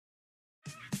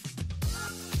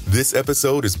This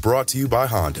episode is brought to you by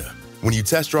Honda. When you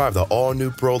test drive the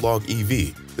all-new Prologue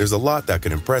EV, there's a lot that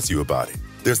can impress you about it.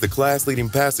 There's the class-leading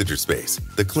passenger space,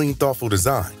 the clean, thoughtful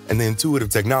design, and the intuitive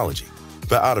technology.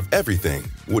 But out of everything,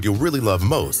 what you'll really love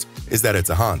most is that it's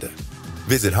a Honda.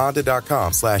 Visit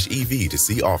honda.com/EV to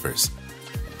see offers.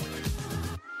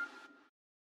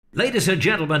 Ladies and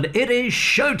gentlemen, it is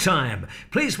showtime.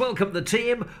 Please welcome the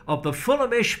team of the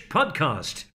Fulhamish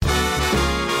podcast.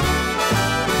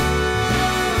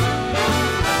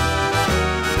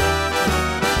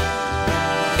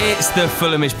 It's the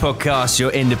Fulhamish podcast, your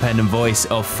independent voice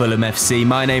of Fulham FC.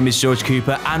 My name is George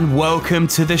Cooper and welcome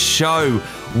to the show.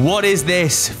 What is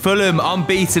this? Fulham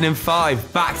unbeaten in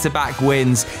 5 back-to-back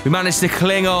wins. We managed to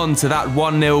cling on to that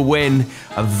 1-0 win.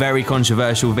 A very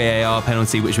controversial VAR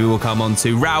penalty, which we will come on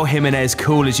to. Raul Jimenez,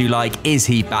 cool as you like. Is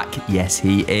he back? Yes,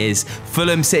 he is.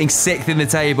 Fulham sitting 6th in the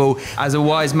table. As a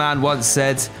wise man once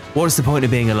said, what's the point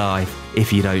of being alive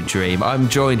if you don't dream? I'm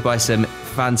joined by some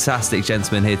fantastic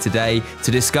gentlemen here today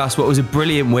to discuss what was a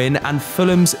brilliant win and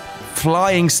Fulham's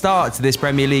flying start to this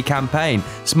Premier League campaign.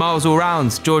 Smiles all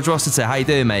round. George Rossiter, how you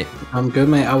doing, mate? I'm good,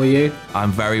 mate. How are you?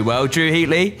 I'm very well. Drew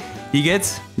Heatley, you good?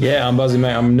 Yeah, I'm buzzing,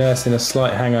 mate. I'm nursing a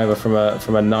slight hangover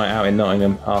from a night out in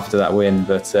Nottingham after that win,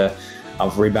 but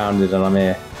I've rebounded and I'm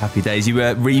here. Happy days. You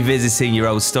were revisiting your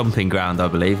old stomping ground, I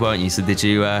believe, weren't you? So did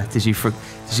you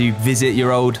visit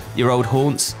your old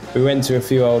haunts? We went to a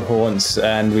few old haunts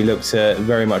and we looked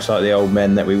very much like the old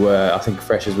men that we were. I think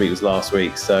Freshers Week was last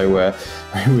week, so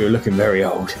we were looking very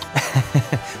old.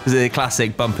 Was it a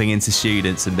classic bumping into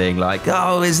students and being like,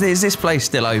 "Oh, is this place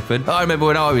still open?" I remember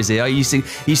when I was here, I used to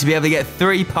be able to get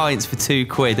 3 pints for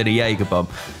 £2 and a Jaeger bomb.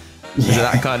 Was it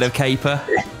that kind of caper?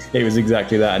 It was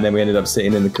exactly that, and then we ended up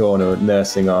sitting in the corner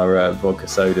nursing our vodka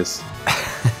sodas.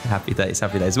 Happy days,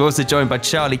 happy days. We're also joined by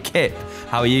Charlie Kipp.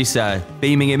 How are you, sir?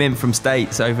 Beaming him in from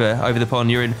States over the pond.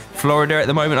 You're in Florida at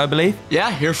the moment, I believe?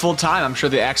 Yeah, here full time. I'm sure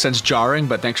the accent's jarring,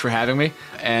 but thanks for having me,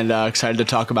 and excited to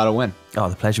talk about a win. Oh,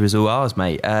 the pleasure is all ours,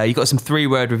 mate. You got some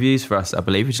 3-word reviews for us, I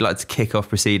believe. Would you like to kick off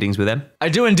proceedings with them? I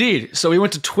do indeed. So we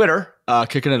went to Twitter,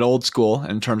 kicking it old school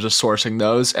in terms of sourcing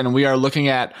those, and we are looking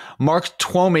at Mark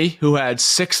Twomey, who had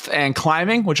 6th and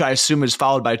climbing, which I assume is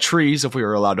followed by trees if we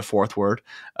were allowed a 4th word,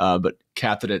 but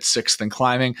capped it at 6th and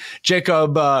climbing.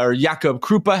 Jakob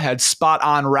Krupa had spot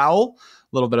on Raul.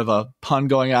 A little bit of a pun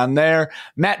going on there.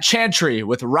 Matt Chantry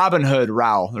with Robin Hood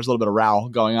Raul. There's a little bit of Raul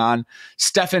going on.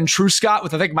 Stefan Truscott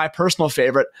with, I think, my personal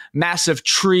favorite, massive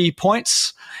tree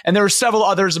points. And there were several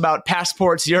others about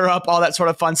passports, Europe, all that sort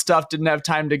of fun stuff. Didn't have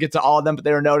time to get to all of them, but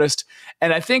they were noticed.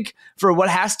 And I think for what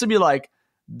has to be like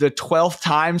the 12th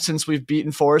time since we've beaten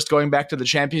Forest going back to the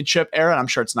championship era, and I'm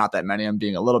sure it's not that many, I'm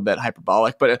being a little bit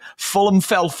hyperbolic, but Fulham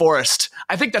fell Forest.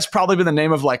 I think that's probably been the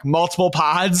name of like multiple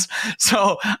pods.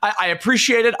 So I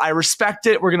appreciate it. I respect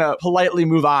it. We're going to politely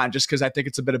move on just because I think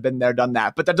it's a bit of been there, done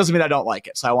that. But that doesn't mean I don't like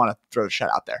it. So I want to throw the shit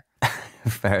out there.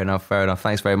 Fair enough.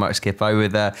 Thanks very much, Skippo,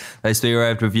 with those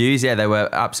 3-word reviews. Yeah, there were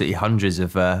absolutely hundreds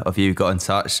of you got in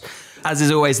touch. As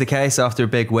is always the case after a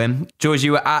big win. George,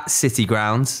 you were at City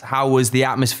Grounds. How was the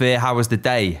atmosphere? How was the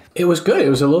day? It was good. It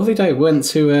was a lovely day. We went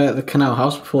to the Canal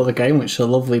House before the game, which is a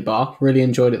lovely bar. Really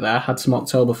enjoyed it there. Had some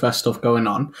Oktoberfest stuff going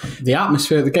on. The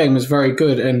atmosphere of the game was very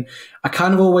good. And I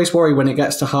kind of always worry when it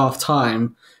gets to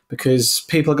half-time because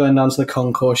people are going down to the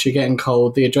concourse, you're getting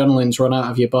cold, the adrenaline's run out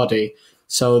of your body.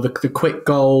 So the quick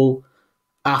goal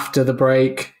after the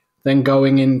break, then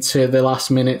going into the last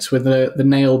minutes with the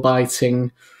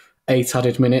nail-biting 8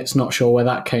 added minutes, not sure where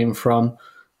that came from.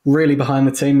 Really behind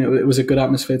the team. It was a good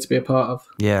atmosphere to be a part of.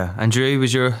 Yeah. And Drew,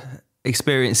 was your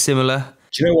experience similar?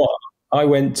 Do you know what? I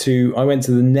went to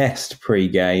the Nest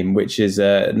pre-game, which is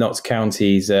Notts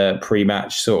County's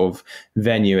pre-match sort of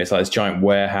venue. It's like this giant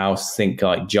warehouse, think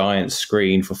like giant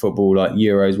screen for football, like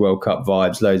Euros, World Cup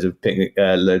vibes, loads of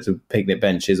picnic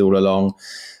benches all along.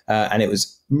 And it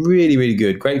was really, really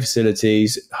good. Great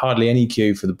facilities, hardly any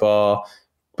queue for the bar.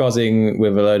 Buzzing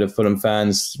with a load of Fulham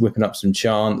fans, whipping up some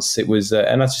chants. It was,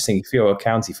 and I just think if you're a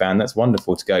county fan, that's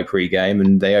wonderful to go pre-game,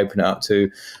 and they open it up to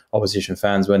opposition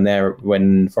fans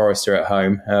when Forest are at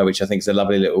home, which I think is a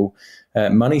lovely little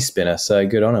money spinner. So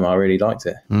good on them. I really liked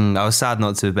it. I was sad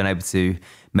not to have been able to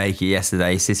make it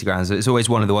yesterday. City Grounds, it's always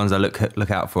one of the ones I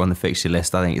look out for on the fixture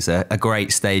list. I think it's a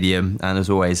great stadium and there's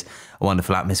always a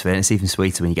wonderful atmosphere, and it's even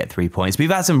sweeter when you get 3 points.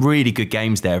 We've had some really good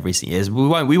games there of recent years.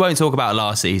 We won't talk about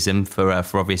last season for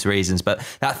obvious reasons, but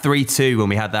that 3-2 when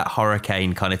we had that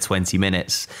hurricane kind of 20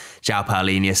 minutes João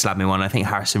Paulinho slapped me one. I think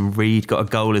Harrison Reed got a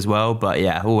goal as well. But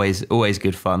yeah, always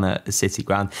good fun at the City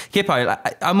ground. Kippo,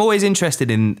 I'm always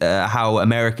interested in how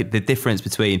the difference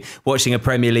between watching a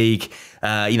Premier League,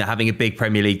 having a big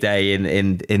Premier League day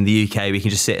in the UK, we can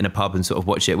just sit in a pub and sort of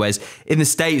watch it. Whereas in the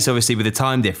States, obviously with the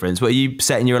time difference, what are you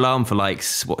setting your alarm for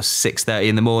 6:30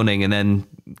 in the morning and then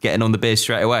getting on the beer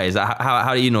straight away? Is that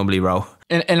how do you normally roll?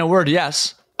 In a word,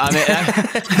 yes. I mean,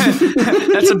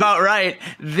 that's about right.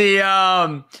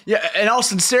 In all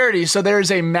sincerity, so there's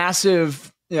a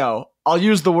massive, I'll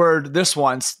use the word this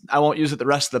once. I won't use it the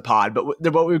rest of the pod, but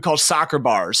they're what we would call soccer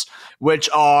bars, which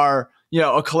are,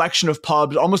 a collection of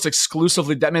pubs almost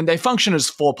exclusively. They function as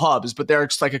full pubs, but they're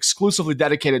exclusively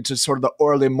dedicated to sort of the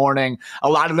early morning. A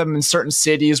lot of them in certain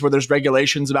cities where there's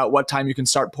regulations about what time you can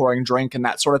start pouring drink and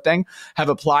that sort of thing have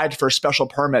applied for special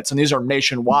permits. And these are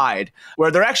nationwide,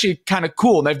 where they're actually kind of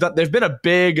cool. And they've been a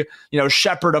big,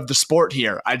 shepherd of the sport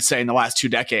here, I'd say, in the last 2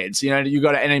 decades. You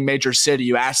go to any major city,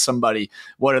 you ask somebody,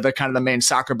 what are the kind of the main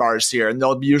soccer bars here? And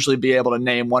they'll usually be able to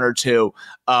name 1 or 2.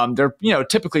 They're,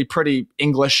 typically pretty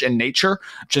English in nature,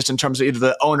 just in terms of either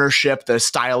the ownership, the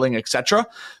styling, etc.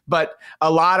 But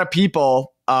a lot of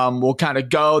people will kind of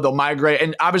they'll migrate.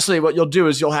 And obviously what you'll do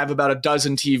is you'll have about a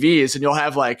dozen TVs, and you'll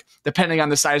have, depending on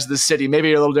the size of the city,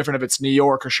 maybe a little different if it's New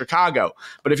York or Chicago.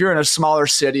 But if you're in a smaller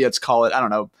city, let's call it, I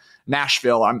don't know,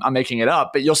 Nashville, I'm making it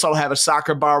up, but you'll still have a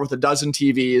soccer bar with a dozen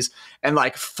TVs and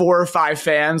 4 or 5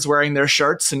 fans wearing their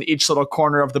shirts in each little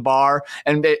corner of the bar.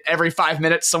 And every 5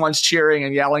 minutes, someone's cheering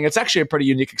and yelling. It's actually a pretty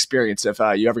unique experience if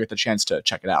you ever get the chance to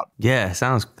check it out. Yeah,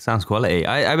 sounds quality.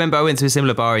 I remember I went to a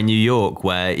similar bar in New York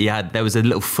where there was a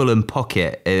little Fulham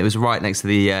pocket. It was right next to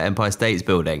the Empire States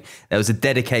building. There was a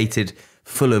dedicated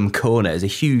Fulham corner. It was a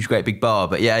huge, great big bar.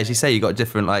 But yeah, as you say, you got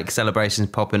different celebrations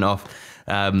popping off.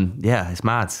 It's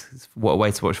mad. What a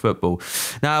way to watch football.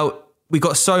 Now, we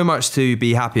got so much to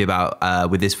be happy about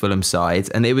with this Fulham side,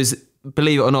 and it was,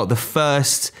 believe it or not, the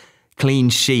first clean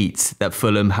sheet that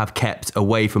Fulham have kept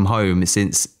away from home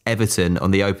since Everton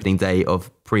on the opening day of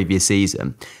previous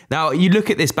season. Now, you look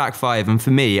at this back five, and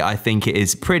for me, I think it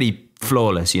is pretty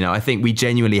flawless. I think we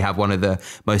genuinely have one of the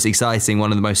most exciting,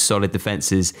 one of the most solid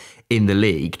defences in the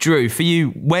league. Drew, for you,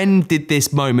 when did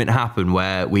this moment happen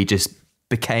where we just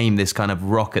became this kind of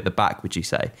rock at the back, would you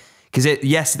say? Because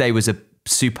yesterday was a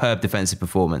superb defensive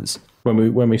performance. When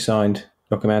we signed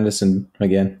Andersen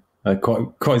again,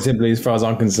 quite simply, as far as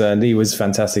I'm concerned, he was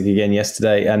fantastic again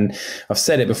yesterday. And I've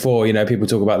said it before, people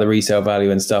talk about the resale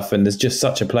value and stuff, and there's just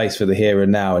such a place for the here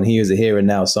and now, and he was a here and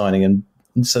now signing, and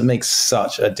so it makes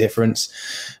such a difference.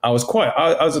 I was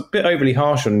a bit overly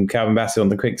harsh on Calvin Bassett on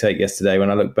the quick take yesterday when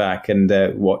I looked back and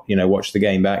watched the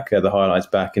game back, the highlights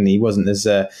back, and he wasn't as.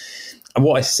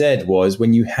 What I said was,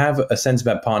 when you have a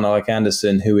centre-back partner like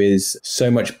Andersen who is so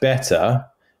much better,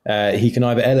 he can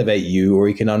either elevate you or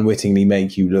he can unwittingly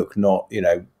make you look not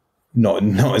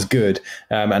as good.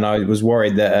 And I was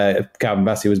worried that Calvin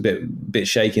Bassett was a bit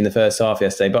shaky in the first half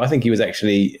yesterday, but I think he was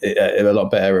actually a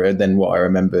lot better than what I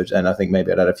remembered. And I think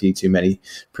maybe I'd had a few too many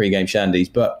pre-game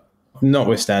shandies. But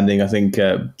notwithstanding, I think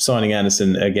signing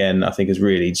Andersen again, I think has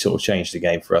really sort of changed the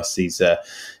game for us. He's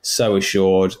so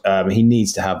assured. He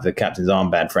needs to have the captain's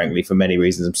armband, frankly, for many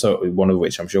reasons. One of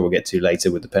which I'm sure we'll get to later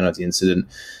with the penalty incident.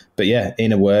 But yeah,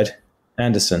 in a word,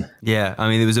 Andersen. Yeah, I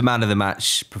mean, it was a man of the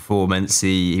match performance.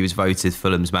 He was voted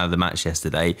Fulham's man of the match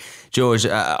yesterday. George,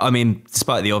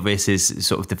 despite the obvious his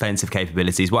sort of defensive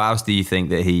capabilities, what else do you think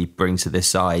that he brings to this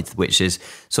side? Which is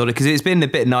sort of, because it's been a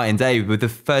bit night and day with the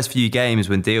first few games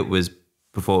when Diop was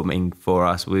performing for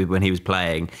us, when he was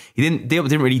playing. Diop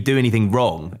didn't really do anything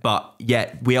wrong, but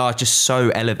yet we are just so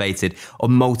elevated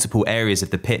on multiple areas of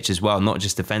the pitch as well, not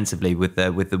just defensively with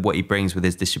what he brings with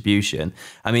his distribution.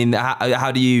 I mean,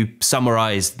 how do you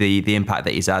summarise the impact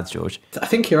that he's had, George? I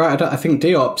think you're right. I think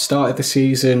Diop started the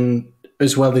season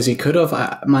as well as he could have.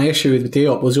 My issue with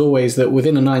Diop was always that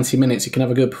within a 90 minutes he can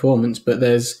have a good performance, but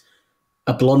there's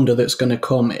a blunder that's going to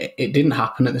come. It didn't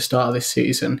happen at the start of this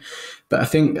season. But I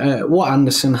think what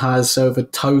Andersen has over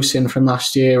Tosin from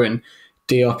last year and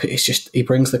Diop, it's just he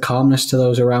brings the calmness to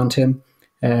those around him.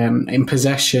 In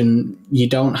possession, you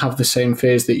don't have the same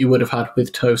fears that you would have had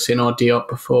with Tosin or Diop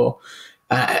before.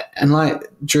 And like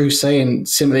Drew's saying,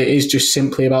 it is just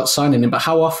simply about signing him. But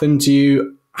how often do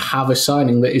you have a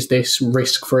signing that is this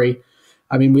risk-free?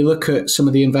 I mean, we look at some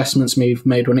of the investments we've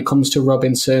made when it comes to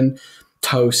Robinson,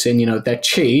 Tosin, they're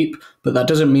cheap, but that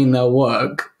doesn't mean they'll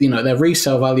work. Their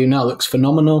resale value now looks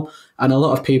phenomenal, and a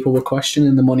lot of people were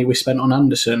questioning the money we spent on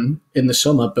Andersen in the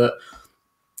summer, but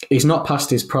he's not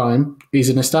past his prime. He's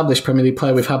an established Premier League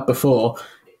player we've had before.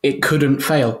 It couldn't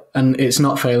fail, and it's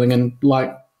not failing. And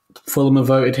like Fulham have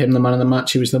voted him the man of the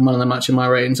match. He was the man of the match in my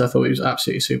ratings. I thought he was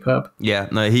absolutely superb. Yeah,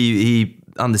 no, he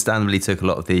understandably took a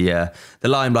lot of the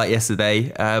limelight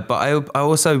yesterday. But I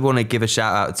also want to give a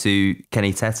shout out to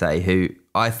Kenny Tete, who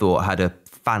I thought had a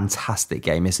fantastic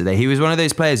game yesterday. He was one of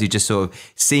those players who just sort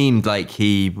of seemed like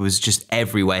he was just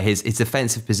everywhere. His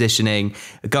defensive positioning,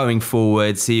 going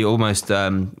forwards, he almost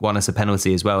won us a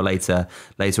penalty as well later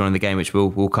on in the game, which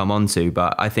we'll come on to.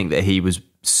 But I think that he was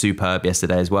superb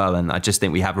yesterday as well, and I just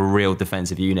think we have a real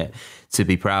defensive unit to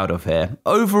be proud of here.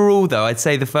 Overall, though, I'd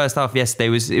say the first half yesterday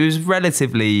was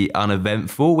relatively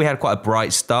uneventful. We had quite a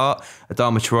bright start.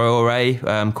 Adama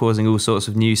Traore causing all sorts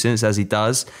of nuisance as he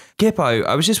does. Gippo,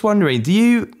 I was just wondering, do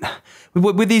you,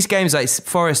 with these games like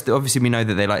Forest, obviously we know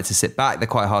that they like to sit back. They're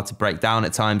quite hard to break down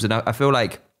at times, and I feel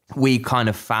like we kind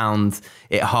of found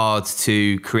it hard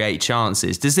to create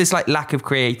chances. Does this like lack of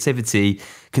creativity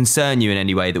concern you in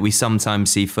any way, that we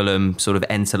sometimes see Fulham sort of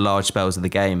enter large spells of the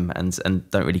game and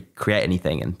don't really create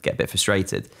anything and get a bit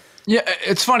frustrated? Yeah,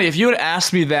 it's funny. If you had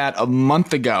asked me that a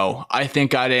month ago, I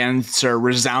think I'd answer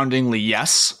resoundingly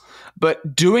yes.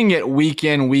 But doing it week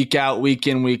in, week out,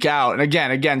 and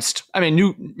again, against, I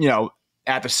mean,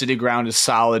 at the City Ground is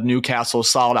solid, Newcastle is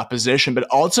solid opposition, but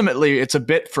ultimately it's a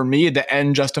bit, for me, the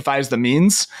end justifies the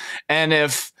means. And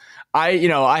if I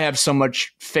have so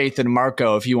much faith in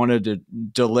Marco, if he wanted to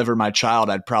deliver my child,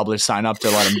 I'd probably sign up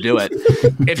to let him do it.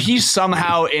 If he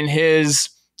somehow in his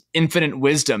infinite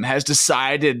wisdom has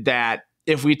decided that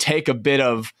if we take a bit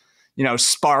of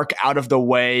spark out of the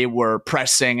way, we're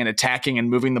pressing and attacking and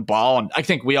moving the ball. And I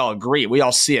think we all agree. We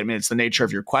all see it. I mean, it's the nature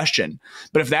of your question.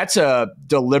 But if that's a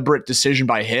deliberate decision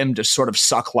by him to sort of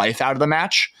suck life out of the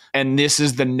match, and this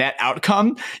is the net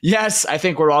outcome, yes, I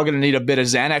think we're all going to need a bit of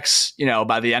Xanax,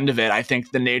 by the end of it. I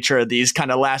think the nature of these kind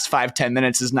of last 5-10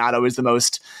 minutes is not always the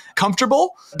most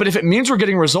comfortable. But if it means we're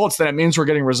getting results, then it means we're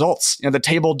getting results. The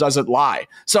table doesn't lie.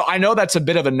 So I know that's a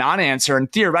bit of a non-answer.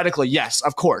 And theoretically, yes,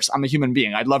 of course, I'm a human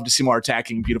being. I'd love to see more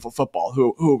attacking, beautiful football.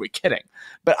 Who are we kidding?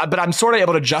 But I'm sort of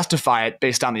able to justify it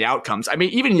based on the outcomes. I mean,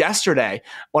 even yesterday,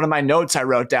 one of my notes I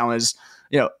wrote down was,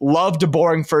 loved a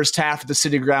boring first half at the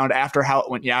City Ground after how it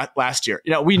went last year.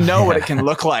 We know what it can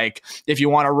look like if you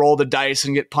want to roll the dice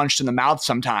and get punched in the mouth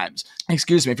sometimes.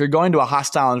 Excuse me. If you're going to a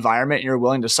hostile environment and you're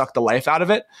willing to suck the life out of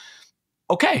it,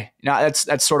 okay.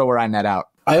 That's sort of where I net out.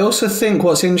 I also think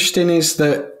what's interesting is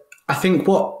that I think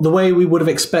the way we would have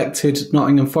expected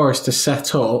Nottingham Forest to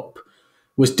set up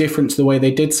was different to the way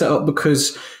they did set up,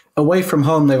 because away from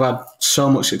home, they've had so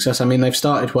much success. I mean, they've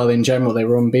started well in general. They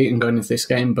were unbeaten going into this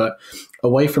game, but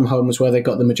away from home was where they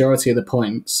got the majority of the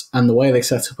points. And the way they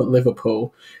set up at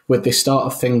Liverpool with this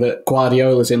starter thing that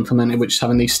Guardiola's implemented, which is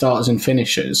having these starters and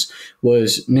finishers,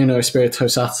 was Nuno Espirito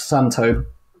Santo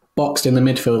boxed in the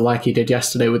midfield like he did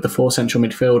yesterday with the 4 central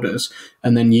midfielders,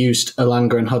 and then used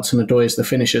Elanga and Hudson-Odoi as the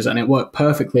finishers, and it worked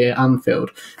perfectly at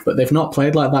Anfield. But they've not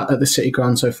played like that at the City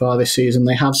Ground so far this season.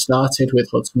 They have started with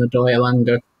Hudson-Odoi,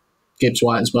 Elanga,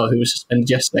 Gibbs-White as well, who was suspended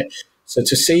yesterday. So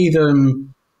to see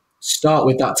them start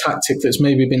with that tactic that's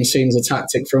maybe been seen as a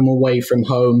tactic from away from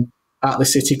home at the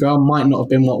City Ground might not have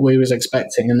been what we was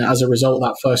expecting. And as a result,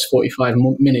 that first 45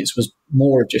 minutes was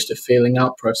more of just a feeling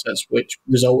out process, which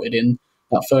resulted in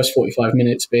that first 45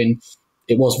 minutes being,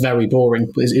 it was very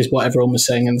boring, is what everyone was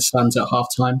saying in the stands at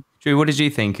half-time. Drew, what did you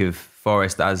think of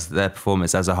Forest as their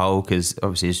performance as a whole? Because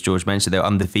obviously, as George mentioned, they were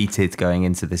undefeated going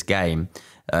into this game.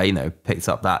 Picked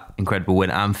up that incredible win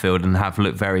at Anfield and have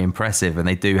looked very impressive, and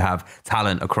they do have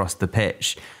talent across the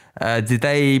pitch. Did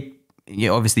they?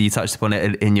 Obviously, you touched upon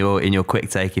it in your quick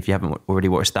take. If you haven't already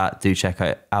watched that, do check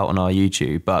it out on our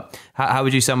YouTube. But how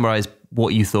would you summarise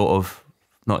what you thought of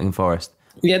Nottingham Forest?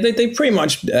 Yeah, they pretty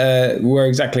much were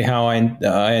exactly how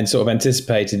I sort of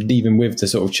anticipated, even with the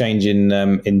sort of change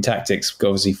in tactics,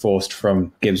 obviously forced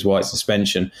from Gibbs-White's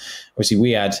suspension. Obviously,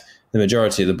 we had the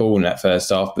majority of the ball in that first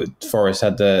half, but Forest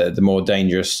had the more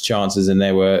dangerous chances, and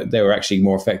they were actually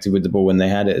more effective with the ball when they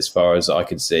had it, as far as I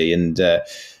could see. And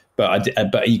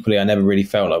but equally, I never really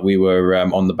felt like we were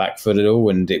on the back foot at all,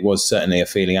 and it was certainly a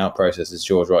feeling out process, as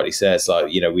George rightly says.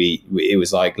 Like it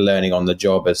was like learning on the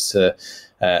job as to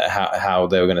how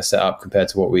they were going to set up compared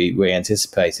to what we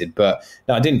anticipated. But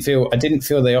no, I didn't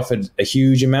feel they offered a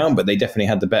huge amount, but they definitely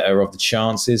had the better of the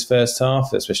chances first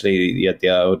half, especially you had the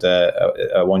old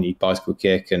one bicycle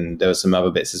kick, and there were some other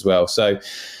bits as well. So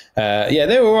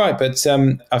they were all right, but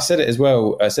I've said it as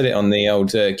well. I said it on the old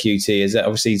QT, is that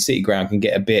obviously City Ground can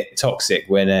get a bit toxic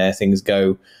when things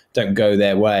don't go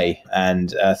their way,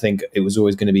 and I think it was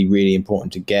always going to be really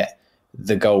important to get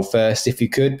the goal first if you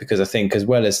could, because I think as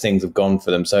well as things have gone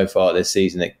for them so far this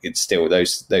season, it's still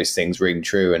those things ring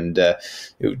true, and it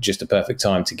was just a perfect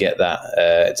time to get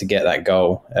that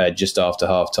goal just after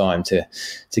half time to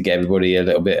get everybody a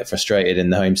little bit frustrated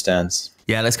in the home stands.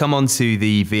 Yeah, let's come on to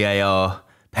the VAR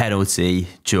penalty,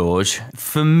 George.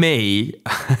 For me,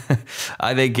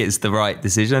 I think it's the right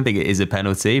decision. I think it is a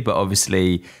penalty, but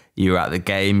obviously you were at the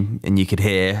game and you could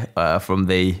hear from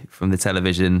the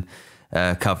television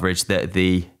coverage that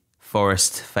the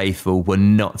Forest faithful were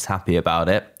not happy about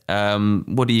it.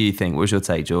 What do you think? What was your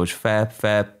take, George?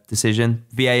 Fair decision?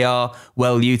 VAR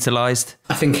well utilised?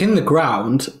 I think in the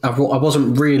ground, I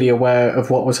wasn't really aware of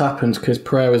what was happened because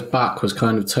Pereira's back was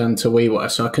kind of turned to we were,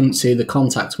 so I couldn't see the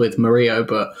contact with Murillo.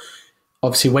 But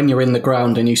obviously when you're in the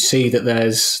ground and you see that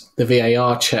there's the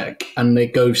VAR check and they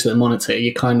go to the monitor,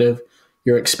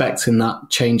 you're expecting that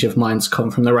change of mind to come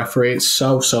from the referee. It's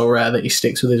so rare that he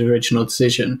sticks with his original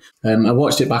decision. I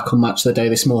watched it back on Match of the Day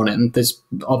this morning. There's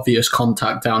obvious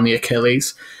contact down the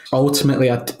Achilles.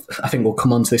 Ultimately, I think we'll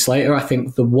come on to this later. I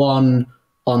think the one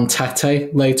on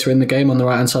Tete later in the game on the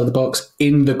right-hand side of the box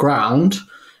in the ground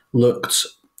looked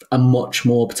a much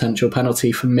more potential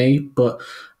penalty for me. But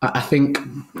I think,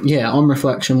 on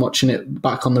reflection, watching it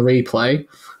back on the replay,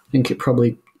 I think it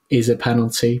probably is a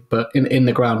penalty, but in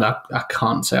the ground, I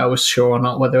can't say I was sure or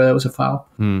not whether there was a foul.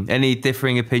 Any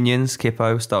differing opinions?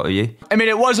 Kippo, start with you. I mean,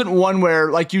 it wasn't one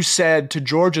where, like you said, to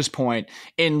George's point,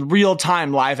 in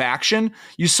real-time live action,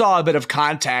 you saw a bit of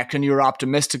contact and you were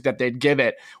optimistic that they'd give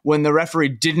it. When the referee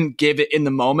didn't give it in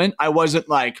the moment, I wasn't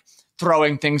like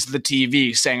throwing things to the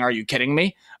TV saying, "Are you kidding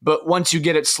me?" But once you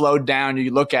get it slowed down,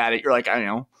 you look at it, you're like, I don't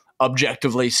know,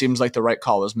 objectively seems like the right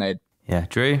call was made. Yeah,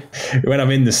 Drew? When I'm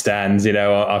in the stands,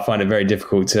 I find it very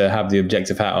difficult to have the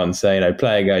objective hat on. So,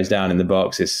 player goes down in the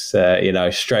box, it's,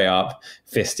 straight up,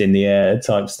 fist in the air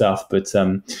type stuff. But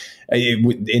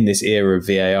in this era of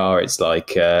VAR, it's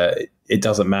like it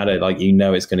doesn't matter. Like,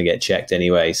 it's going to get checked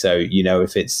anyway. So,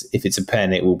 if it's a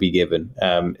pen, it will be given.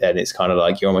 And it's kind of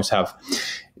like you almost have...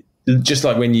 Just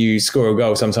like when you score a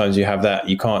goal, sometimes you have that,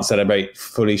 you can't celebrate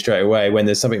fully straight away. When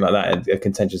there's something like that, a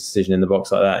contentious decision in the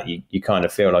box like that, you kind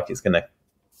of feel like it's going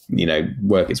to,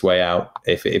 work its way out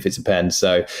if it's a pen.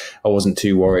 So I wasn't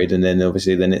too worried. And then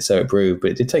obviously it proved, but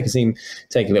it did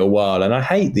take a little while. And I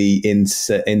hate the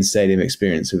in-stadium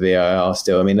experience with VAR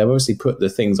still. I mean, they've obviously put the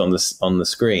things on the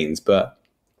screens, but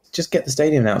just get the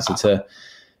stadium announcer to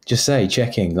just say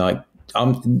checking, like,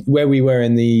 where we were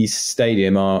in the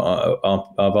stadium,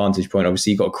 our vantage point,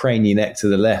 obviously you've got to crane your neck to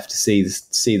the left to see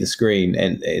the screen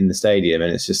in the stadium,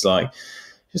 and it's just like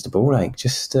just a ball ache.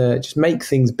 Just make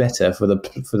things better for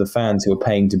the fans who are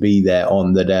paying to be there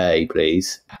on the day,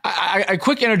 please. A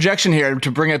quick interjection here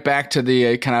to bring it back to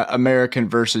the kind of American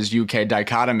versus UK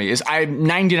dichotomy is I'm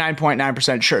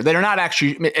 99.9% sure they're not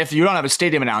actually, if you don't have a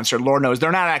stadium announcer, Lord knows,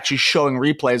 they're not actually showing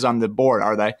replays on the board,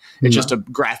 are they? It's just a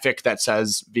graphic that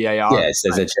says VAR. Yeah, it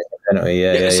says a check penalty.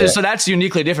 Yeah. So that's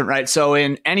uniquely different, right? So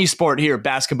in any sport here,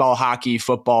 basketball, hockey,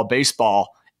 football, baseball,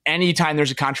 anytime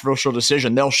there's a controversial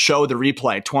decision, they'll show the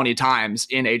replay 20 times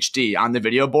in HD on the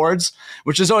video boards,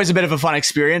 which is always a bit of a fun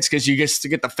experience because you get to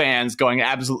get the fans going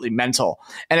absolutely mental.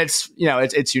 And it's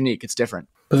unique. It's different.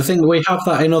 But the thing, we have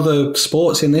that in other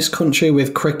sports in this country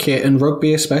with cricket and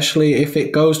rugby, especially. If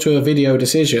it goes to a video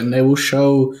decision, they will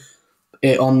show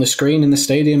it on the screen in the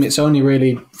stadium. It's only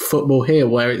really football here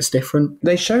where it's different.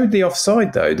 They showed the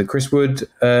offside though. The Chris Wood,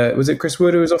 was it Chris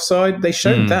Wood who was offside? They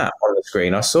showed that on the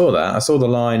screen. I saw that. I saw the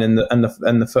line and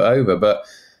the foot over, but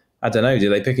I don't know.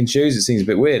 Do they pick and choose? It seems a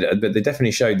bit weird, but they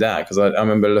definitely showed that because I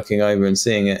remember looking over and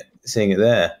seeing it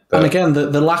there. But, and again,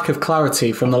 the lack of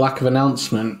clarity from the lack of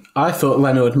announcement. I thought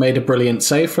Leno had made a brilliant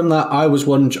save from that. I was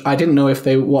wondering, I didn't know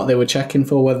what they were checking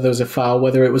for, whether there was a foul,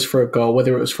 whether it was for a goal,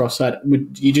 whether it was for offside.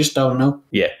 You just don't know.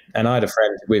 Yeah, and I had a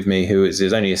friend with me who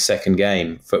is only his second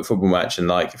game for football match, and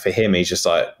like for him, he's just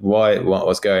like,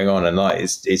 what's going on? And like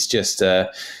it's just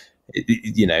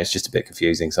it's just a bit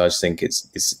confusing. So I just think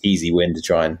it's easy win to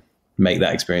try and make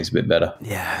that experience a bit better.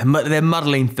 Yeah, they're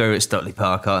muddling through at Stockley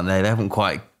Park, aren't they? They haven't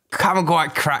quite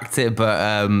cracked it,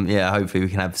 but hopefully we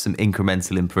can have some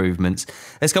incremental improvements.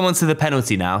 Let's come on to the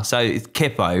penalty now. So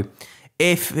Kippo,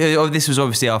 if this was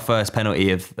obviously our first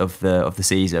penalty of the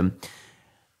season,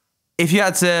 if you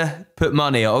had to put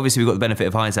money, obviously we've got the benefit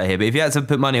of hindsight here, but if you had to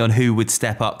put money on who would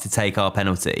step up to take our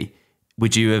penalty,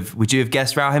 would you have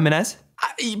guessed Raul Jimenez?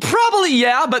 Probably,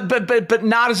 yeah, but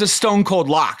not as a stone cold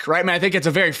lock, right? I mean, I think it's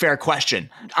a very fair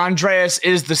question. Andreas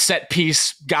is the set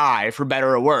piece guy, for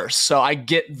better or worse. So I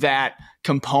get that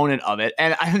component of it.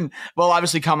 And we'll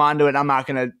obviously come on to it. I'm not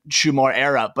going to chew more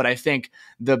air up, but I think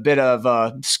the bit of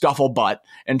scufflebutt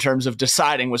in terms of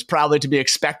deciding was probably to be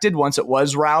expected once it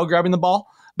was Rao grabbing the ball.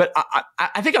 But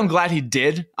I think I'm glad he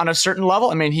did on a certain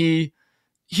level. I mean, he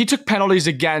took penalties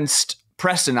against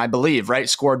Preston, I believe, right?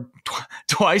 Scored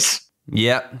twice.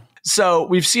 Yeah. So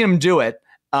we've seen him do it.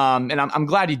 And I'm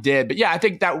glad he did. But yeah, I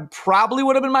think that probably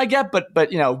would have been my get. But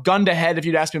gun to head, if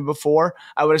you'd asked me before,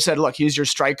 I would have said, look, he's your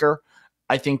striker.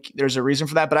 I think there's a reason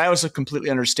for that. But I also completely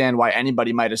understand why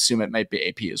anybody might assume it might be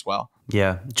AP as well.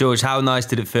 Yeah. George, how nice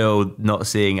did it feel not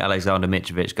seeing Alexander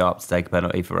Mitrovic go up to take a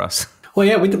penalty for us? Well,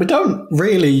 yeah, we don't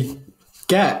really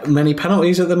get many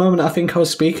penalties at the moment. I think I was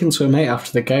speaking to a mate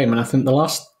after the game, and I think the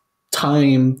last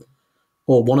time,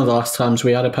 or one of the last times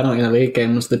we had a penalty in a league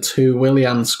game was the 2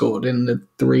 Willian scored in the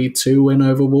 3-2 win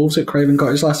over Wolves at Craven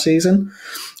Cottage last season.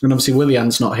 And obviously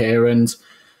Willian's not here. And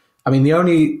I mean, the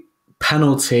only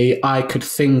penalty I could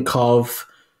think of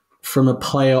from a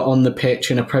player on the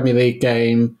pitch in a Premier League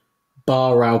game,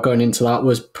 bar Rao going into that,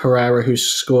 was Pereira, who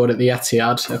scored at the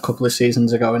Etihad a couple of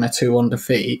seasons ago in a 2-1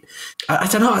 defeat. I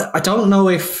don't know. I don't know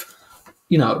if,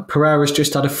 Pereira's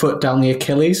just had a foot down the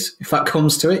Achilles, if that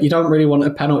comes to it. You don't really want a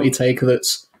penalty taker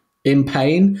that's in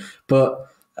pain. But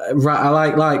I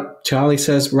like Charlie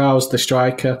says, Rao's the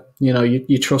striker.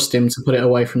 You trust him to put it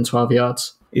away from 12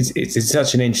 yards. It's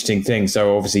such an interesting thing.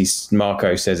 So obviously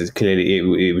Marco says it's clearly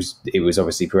it was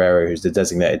obviously Pereira who's the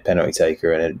designated penalty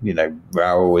taker, and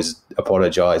Rao always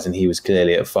apologised, and he was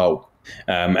clearly at fault.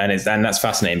 And that's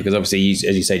fascinating because obviously,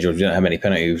 as you say, George, we don't have many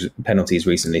penalties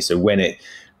recently. So when it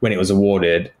was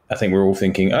awarded, I think we're all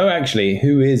thinking, oh, actually,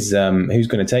 who's going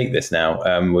to take this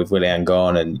now with Willian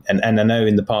gone? And I know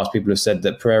in the past people have said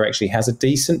that Pereira actually has a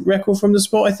decent record from the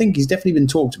spot. I think he's definitely been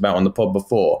talked about on the pod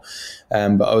before.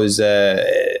 But I was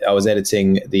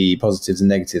editing the positives and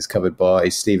negatives covered by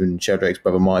Stephen Sheldrake's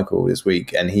brother Michael this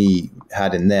week, and he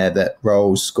had in there that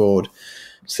Rolls scored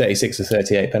 36 or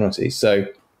 38 penalties. So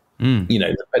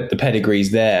the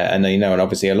pedigree's there, and and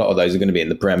obviously a lot of those are going to be in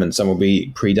the Prem, and some will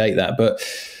be predate that. But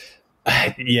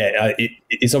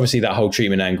it's obviously that whole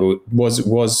treatment angle.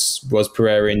 Was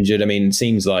Pereira injured? I mean, it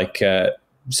seems like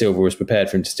Silva was prepared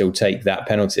for him to still take that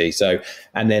penalty. So,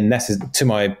 and then that's to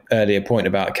my earlier point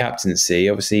about captaincy.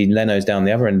 Obviously, Leno's down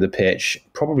the other end of the pitch,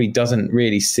 probably doesn't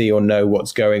really see or know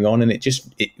what's going on, and it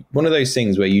one of those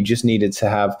things where you just needed to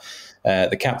have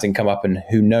the captain come up and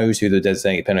who knows who the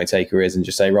designated penalty taker is, and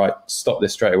just say, right, stop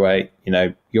this straight away.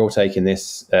 You're taking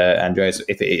this, Andreas.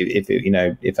 If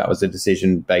that was the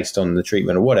decision based on the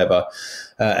treatment or whatever,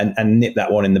 and nip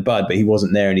that one in the bud. But he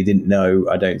wasn't there, and he didn't know,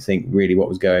 I don't think, really what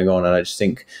was going on. And I just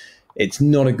think it's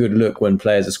not a good look when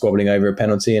players are squabbling over a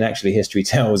penalty. And actually, history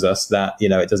tells us that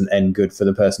it doesn't end good for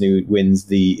the person who wins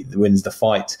the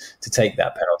fight to take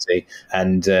that penalty.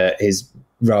 And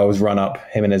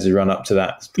Jimenez's run up to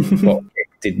that spot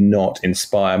did not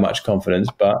inspire much confidence,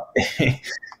 but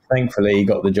thankfully he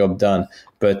got the job done.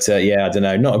 But I don't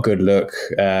know, not a good look.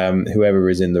 Whoever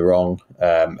is in the wrong,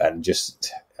 and it's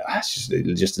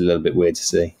just a little bit weird to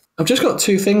see. I've just got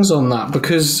two things on that,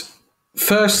 because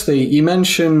firstly, you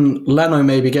mentioned Leno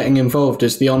maybe getting involved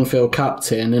as the on-field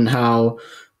captain, and how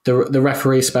the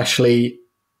referee, especially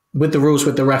with the rules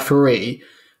with the referee,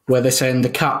 where they're saying the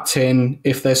captain,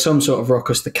 if there's some sort of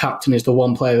ruckus, the captain is the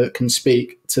one player that can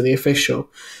speak to the official.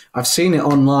 I've seen it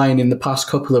online in the past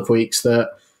couple of weeks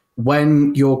that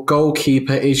when your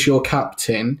goalkeeper is your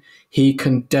captain, he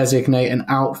can designate an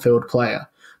outfield player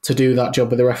to do that job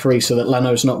with the referee, so that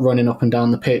Leno's not running up and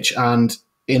down the pitch. And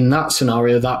in that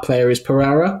scenario, that player is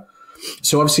Pereira.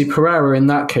 So obviously Pereira, in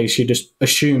that case, you just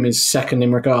assume is second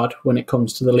in regard when it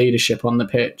comes to the leadership on the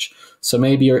pitch. So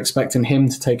maybe you're expecting him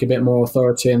to take a bit more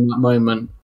authority in that moment.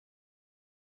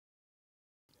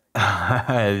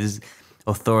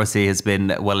 Authority has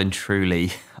been well and truly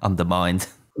undermined.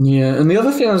 Yeah, and the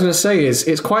other thing I was going to say is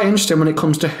it's quite interesting when it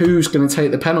comes to who's going to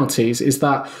take the penalties, is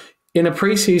that in a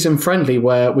pre-season friendly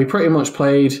where we pretty much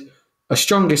played a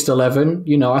strongest 11,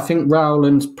 I think Raul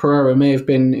and Pereira may have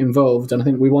been involved, and I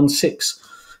think we won 6-0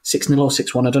 or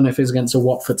 6-1. I don't know if it was against a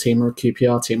Watford team or a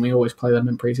QPR team. We always play them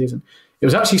in pre-season. It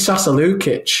was actually Sasa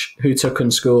Lukic who took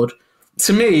and scored.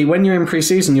 To me, when you're in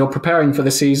pre-season, you're preparing for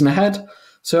the season ahead.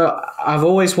 So I've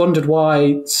always wondered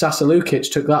why Sasa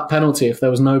Lukic took that penalty if there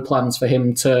was no plans for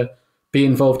him to be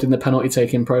involved in the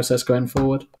penalty-taking process going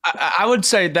forward. I would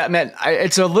say that meant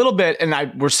it's a little bit,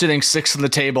 and we're sitting sixth on the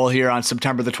table here on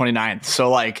September the 29th.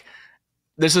 So,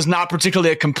 this is not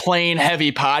particularly a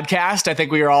complain-heavy podcast. I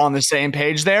think we are all on the same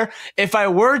page there. If I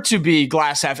were to be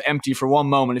glass half empty for one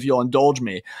moment, if you'll indulge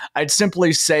me, I'd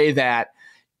simply say that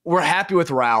we're happy with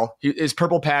Raul. His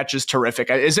purple patch is terrific.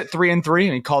 Is it 3-3?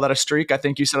 And he called that a streak, I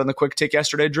think you said on the quick take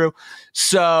yesterday, Drew.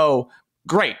 So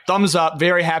great. Thumbs up.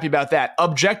 Very happy about that.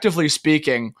 Objectively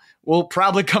speaking, we'll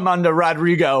probably come on to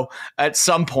Rodrigo at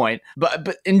some point.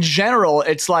 But in general,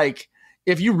 it's like,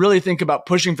 if you really think about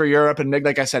pushing for Europe, and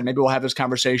like I said, maybe we'll have this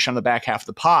conversation on the back half of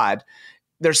the pod,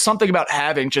 there's something about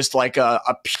having just like a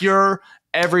pure,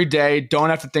 everyday, don't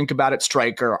have to think about it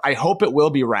striker. I hope it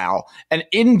will be Raul. And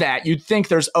in that, you'd think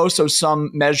there's also some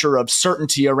measure of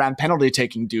certainty around penalty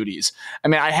taking duties. I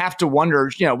mean, I have to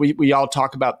wonder, we all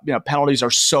talk about, penalties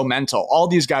are so mental. All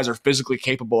these guys are physically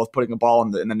capable of putting a ball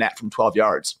in the net from 12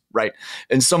 yards, right?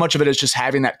 And so much of it is just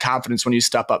having that confidence when you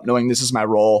step up, knowing this is my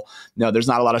role. There's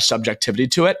not a lot of subjectivity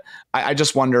to it. I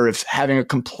just wonder if having a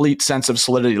complete sense of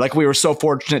solidity, like we were so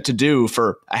fortunate to do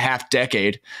for a half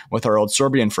decade with our old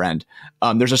Serbian friend,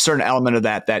 there's a certain element of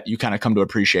that you kind of come to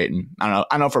appreciate. And I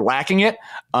don't know if we're lacking it.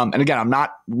 And again, I'm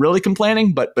not really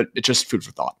complaining, but it's just food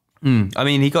for thought. I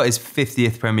mean, he got his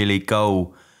 50th Premier League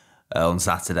goal on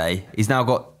Saturday. He's now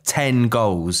got 10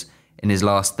 goals in his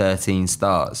last 13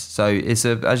 starts. So it's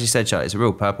as you said, Charlie, it's a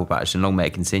real purple patch, and long may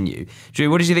it continue. Drew,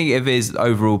 what did you think of his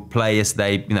overall play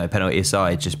yesterday, penalty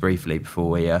aside, just briefly before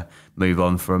we move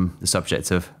on from the subject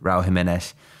of Raul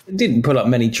Jimenez? It didn't pull up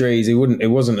many trees. It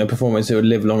wasn't a performance that would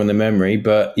live long in the memory,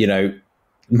 but,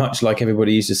 much like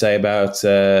everybody used to say about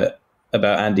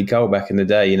Andy Cole back in the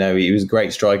day, he was a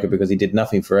great striker because he did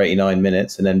nothing for 89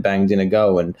 minutes and then banged in a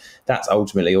goal. And that's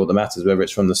ultimately all that matters, whether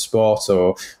it's from the spot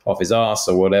or off his arse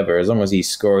or whatever. As long as he's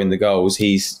scoring the goals,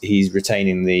 he's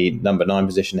retaining the number 9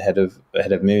 position ahead of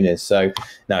Muniz. So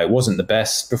no, it wasn't the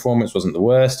best performance, wasn't the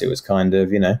worst. It was kind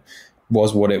of,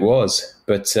 was what it was.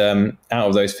 But out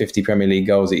of those 50 Premier League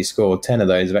goals that he scored, 10 of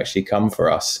those have actually come for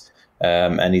us.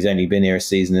 And he's only been here a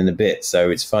season and a bit. So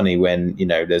it's funny when,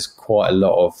 there's quite a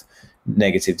lot of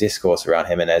negative discourse around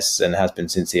Jimenez, and has been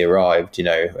since he arrived.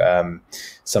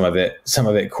 Some of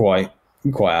it quite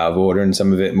out of order, and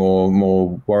some of it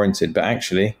more warranted. But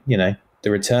actually, the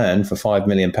return for £5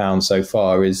 million so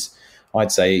far is,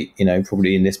 I'd say,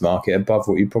 probably in this market above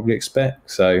what you'd probably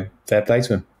expect. So fair play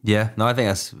to him. Yeah, no, I think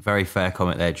that's a very fair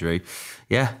comment there, Drew.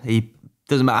 Yeah, he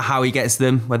doesn't matter how he gets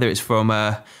them, whether it's from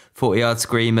 40-yard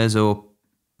screamers or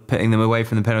putting them away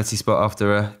from the penalty spot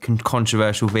after a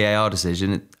controversial VAR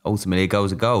decision. Ultimately, a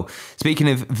goal's a goal. Speaking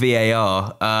of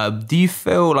VAR, do you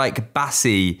feel like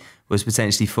Bassi was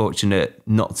potentially fortunate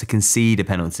not to concede a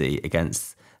penalty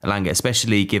against Elanga,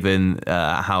 especially given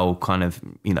how kind of,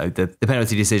 the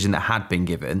penalty decision that had been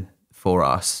given for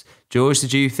us? George,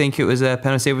 did you think it was a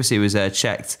penalty? Obviously, it was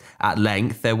checked at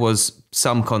length. There was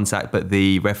some contact, but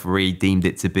the referee deemed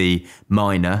it to be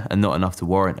minor and not enough to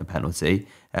warrant a penalty.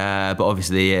 But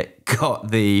obviously, it got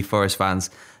the Forest fans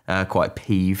quite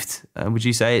peeved. Would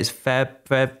you say it's fair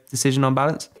decision on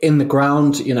balance? In the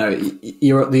ground,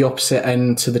 you're at the opposite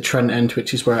end to the Trent end,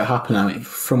 which is where it happened. I mean,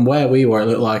 from where we were, it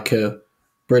looked like a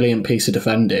brilliant piece of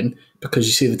defending, because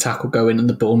you see the tackle go in and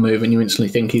the ball move and you instantly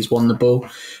think he's won the ball.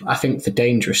 I think the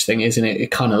dangerous thing, isn't it?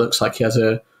 It kind of looks like he has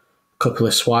a couple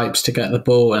of swipes to get the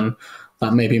ball, and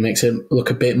that maybe makes it look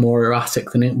a bit more erratic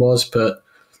than it was. But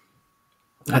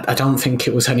I don't think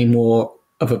it was any more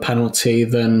of a penalty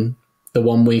than the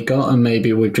one we got, and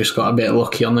maybe we've just got a bit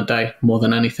lucky on the day more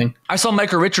than anything. I saw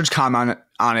Micah Richards comment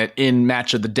on it in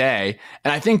Match of the Day,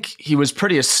 and I think he was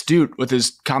pretty astute with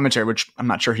his commentary, which I'm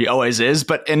not sure he always is,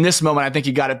 but in this moment, I think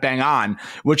he got it bang on,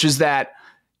 which is that,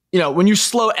 when you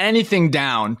slow anything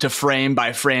down to frame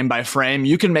by frame by frame,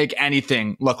 you can make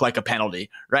anything look like a penalty,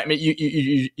 right? I mean,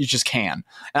 you just can.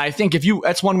 And I think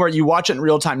that's one where you watch it in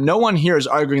real time. No one here is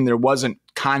arguing there wasn't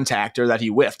contact or that he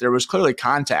whiffed. There was clearly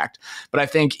contact. But I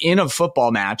think in a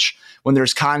football match, when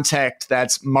there's contact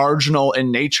that's marginal in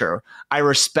nature, I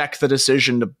respect the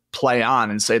decision to play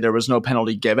on and say there was no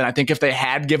penalty given. I think if they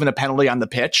had given a penalty on the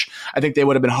pitch, I think they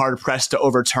would have been hard pressed to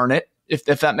overturn it, if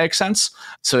that makes sense.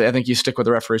 So I think you stick with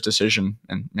the referee's decision,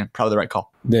 and probably the right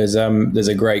call. There's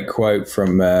a great quote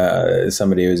from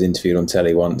somebody who was interviewed on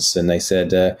telly once, and they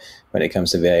said, when it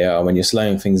comes to VAR, when you're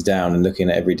slowing things down and looking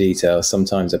at every detail,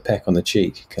 sometimes a peck on the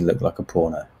cheek can look like a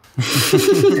porno.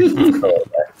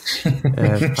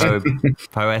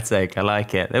 Poetic, I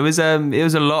like it. It was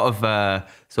a lot of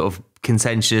sort of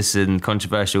contentious and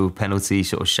controversial penalty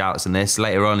sort of shouts on this.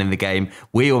 Later on in the game,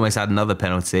 we almost had another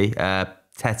penalty.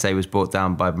 Tete was brought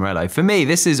down by Morello. For me,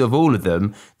 this is, of all of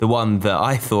them, the one that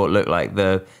I thought looked like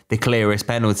the clearest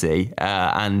penalty.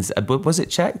 But was it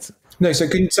checked? No, so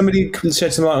can somebody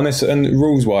shed some light on this and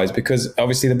rules-wise? Because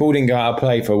obviously the ball didn't go out of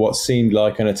play for what seemed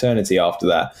like an eternity after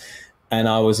that. And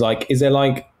I was like, is there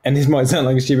like and this might sound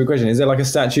like a stupid question, is there like a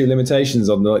statute of limitations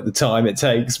on the time it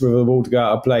takes for the ball to go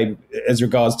out of play as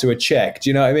regards to a check? Do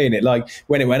you know what I mean? It like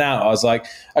when it went out, I was like,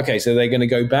 okay, so they're going to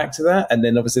go back to that, and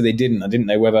then obviously they didn't. I didn't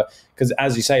know whether, because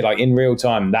as you say, like in real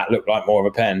time, that looked like more of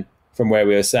a pen from where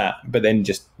we were sat, but then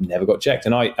just never got checked.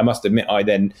 And I must admit,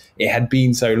 it had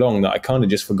been so long that I kind of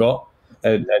just forgot.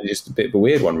 Just a bit of a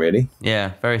weird one, really.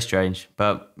 Yeah, very strange.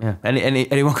 But yeah,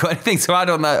 anyone got anything to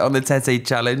add on that, on the Tete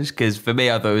challenge? Because for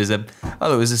me, I thought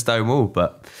it was a stone wall.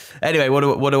 But anyway,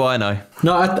 what do I know?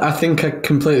 No, I think I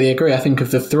completely agree. I think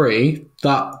of the three,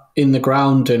 that in the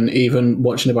ground and even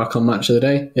watching it back on Match of the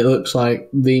Day, it looks like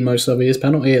the most obvious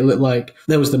penalty. It looked like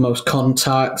there was the most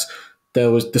contact. There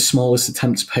was the smallest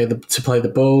attempt to play the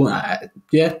ball.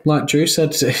 Yeah, like Drew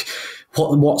said,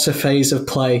 what's a phase of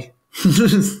play?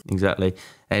 Exactly.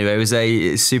 Anyway, it was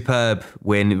a superb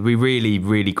win. We really,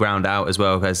 really ground out as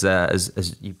well, as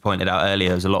you pointed out earlier.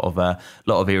 There was a lot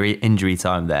of injury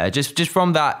time there. Just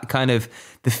from that kind of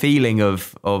the feeling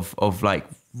of like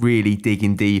really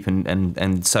digging deep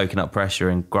and soaking up pressure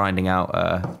and grinding out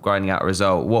a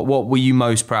result. What were you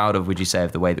most proud of, would you say,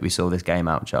 of the way that we saw this game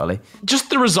out, Charlie? Just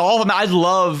the resolve.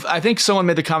 I think someone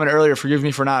made the comment earlier, forgive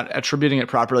me for not attributing it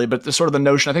properly, but the sort of the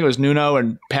notion, I think it was Nuno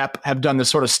and Pep have done this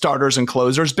sort of starters and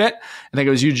closers bit. I think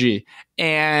it was UG.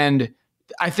 And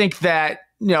I think that,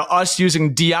 us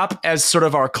using Diop as sort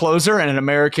of our closer and an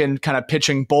American kind of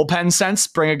pitching bullpen sense,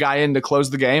 bring a guy in to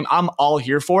close the game. I'm all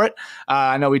here for it.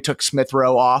 I know we took Smith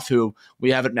Rowe off, who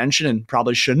we haven't mentioned and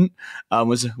probably shouldn't,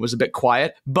 was a bit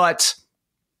quiet. But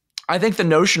I think the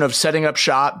notion of setting up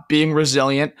shop, being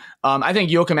resilient, I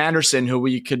think Joachim Andersen, who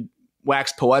we could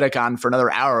wax poetic on for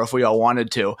another hour if we all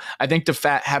wanted to. I think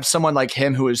to have someone like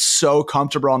him who is so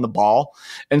comfortable on the ball,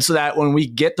 and so that when we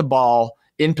get the ball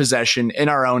in possession in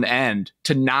our own end,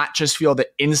 to not just feel the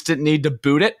instant need to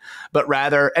boot it, but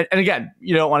rather, and again,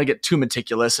 you don't want to get too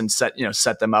meticulous and set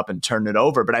them up and turn it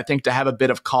over. But I think to have a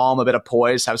bit of calm, a bit of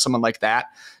poise, have someone like that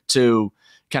to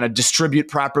kind of distribute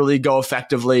properly, go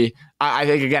effectively. I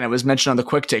think, again, it was mentioned on the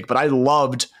quick take, but I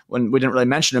loved, when we didn't really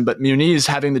mention him, but Muniz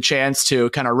having the chance to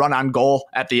kind of run on goal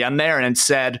at the end there, and it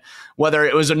said, whether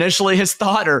it was initially his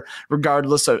thought or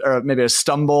regardless of, or maybe a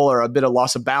stumble or a bit of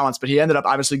loss of balance, but he ended up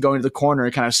obviously going to the corner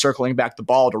and kind of circling back the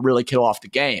ball to really kill off the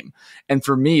game. And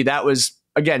for me, that was,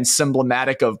 again,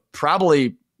 symptomatic of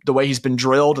probably the way he's been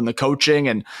drilled and the coaching.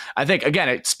 And I think, again,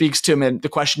 it speaks to him in the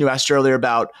question you asked earlier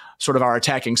about sort of our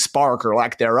attacking spark or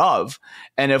lack thereof.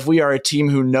 And if we are a team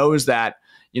who knows that,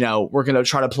 we're going to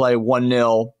try to play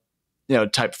 1-0,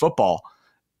 type football,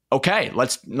 okay,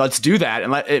 let's do that.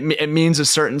 And it means a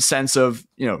certain sense of,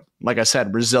 like I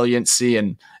said, resiliency,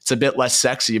 and it's a bit less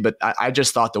sexy, but I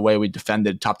just thought the way we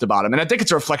defended top to bottom, and I think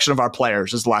it's a reflection of our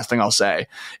players, is the last thing I'll say,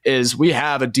 is we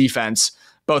have a defense,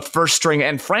 both first string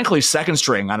and frankly second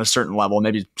string on a certain level.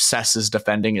 Maybe Sess's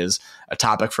defending is a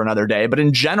topic for another day, but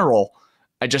in general,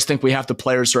 I just think we have the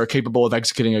players who are capable of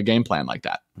executing a game plan like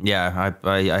that. Yeah,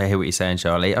 I hear what you're saying,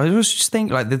 Charlie. I was just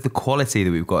thinking like the quality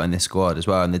that we've got in this squad as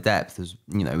well, and the depth. Is,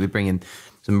 we're bringing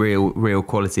some real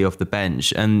quality off the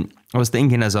bench. And I was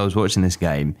thinking as I was watching this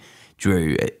game,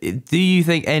 Drew, do you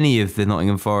think any of the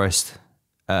Nottingham Forest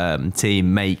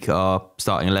team make our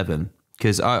starting 11?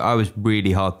 Because I was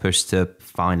really hard pushed to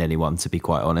find anyone, to be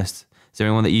quite honest. Is there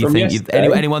anyone that you think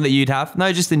anyone that you'd have?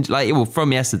 No, just in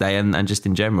from yesterday and just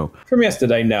in general. From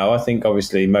yesterday, no. I think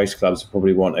obviously most clubs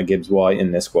probably want a Gibbs White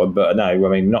in their squad, but no, I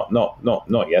mean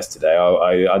not yesterday.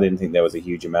 I didn't think there was a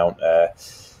huge amount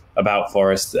about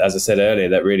Forest, as I said earlier,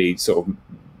 that really sort of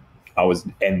I was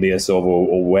envious of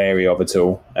or wary of at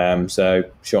all. So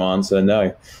short answer,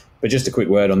 no. But just a quick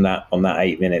word on that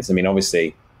 8 minutes. I mean,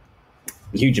 obviously,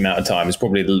 a huge amount of time is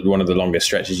probably one of the longest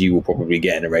stretches you will probably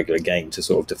get in a regular game to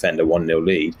sort of defend a 1-0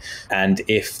 lead. And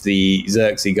if the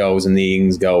Xerxes goals and the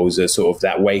Ings goals are sort of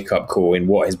that wake-up call in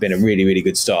what has been a really, really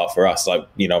good start for us, like,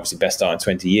 obviously best start in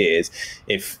 20 years,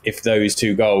 if those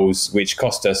two goals, which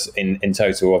cost us in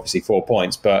total obviously 4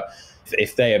 points, but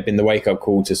if they have been the wake-up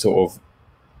call to sort of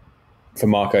for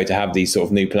Marco to have these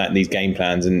sort of these game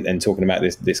plans and talking about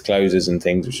this closers and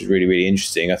things, which is really, really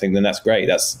interesting, I think then that's great.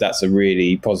 That's a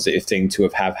really positive thing to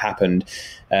have happened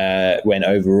when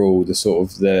overall the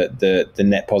sort of the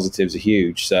net positives are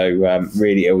huge. So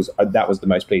really, that was the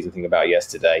most pleasing thing about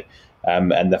yesterday,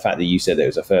 and the fact that you said that it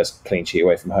was our first clean sheet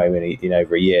away from home in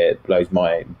over a year blows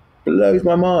my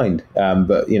mind.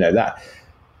 But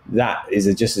that is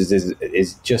just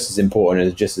as important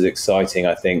and just as exciting,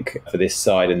 I think, for this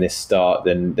side and this start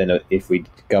than if we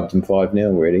gubbed them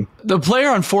 5-0, really. The player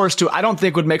on Forest who I don't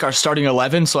think would make our starting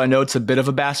 11, so I know it's a bit of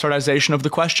a bastardization of the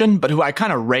question, but who I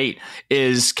kind of rate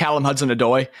is Callum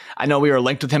Hudson-Odoi. I know we were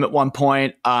linked with him at one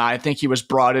point. I think he was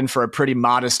brought in for a pretty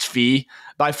modest fee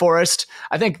by Forest.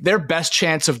 I think their best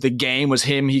chance of the game was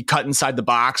him. He cut inside the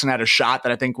box and had a shot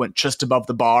that I think went just above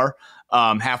the bar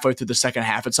halfway through the second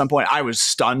half at some point. I was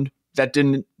stunned that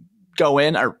didn't go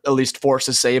in, or at least force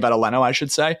a save out of Leno, I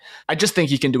should say. I just think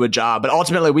he can do a job. But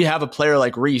ultimately, we have a player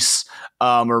like Reese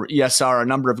or ESR, a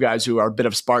number of guys who are a bit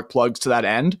of spark plugs to that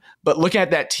end. But looking at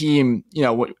that team,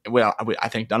 I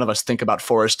think none of us think about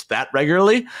Forrest that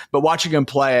regularly. But watching him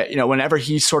play, whenever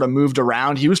he sort of moved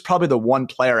around, he was probably the one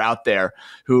player out there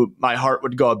who my heart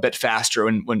would go a bit faster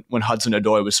when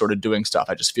Hudson-Odoi was sort of doing stuff.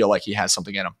 I just feel like he has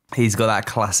something in him. He's got that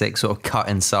classic sort of cut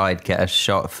inside, get a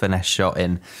finesse shot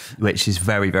in, which is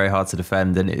very, very hard to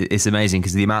defend. And it's amazing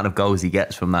because the amount of goals he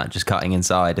gets from that, just cutting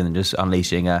inside and then just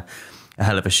unleashing a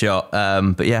hell of a shot.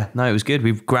 But yeah, no, it was good.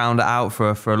 We've ground it out for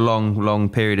a long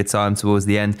period of time towards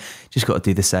the end. Just got to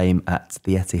do the same at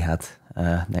the Etihad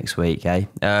next week, eh?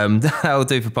 That'll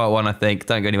do for part one, I think.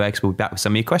 Don't go anywhere because we'll be back with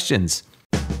some of your questions.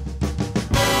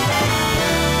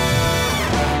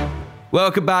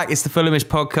 Welcome back. It's the Fulhamish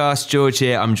podcast. George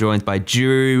here. I'm joined by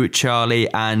Drew,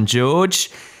 Charlie and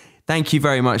George. Thank you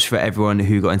very much for everyone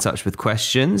who got in touch with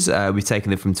questions. We've taken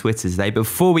them from Twitter today. But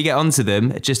before we get onto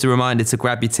them, just a reminder to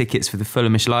grab your tickets for the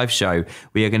Fulhamish live show.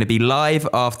 We are going to be live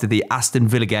after the Aston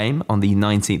Villa game on the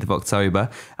 19th of October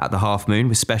at the Half Moon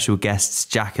with special guests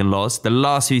Jack and Loz. The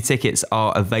last few tickets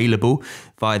are available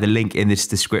via the link in this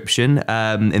description,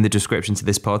 in the description to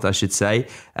this pod, I should say.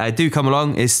 Do come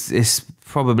along. It's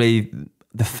probably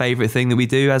the favourite thing that we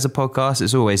do as a podcast.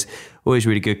 It's always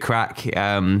really good crack.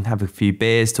 Have a few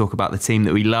beers, talk about the team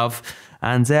that we love.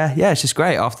 And it's just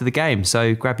great after the game.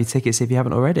 So grab your tickets if you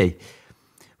haven't already.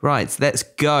 Right, let's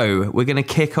go. We're going to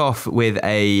kick off with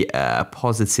a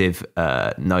positive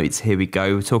note. Here we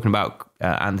go. We're talking about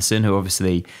Andersen, who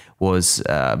obviously was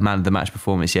man of the match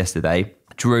performance yesterday.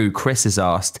 Drew, Chris has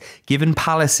asked, given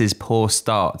Palace's poor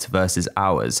start versus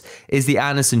ours, is the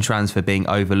Andersen transfer being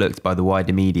overlooked by the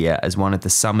wider media as one of the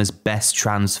summer's best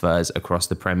transfers across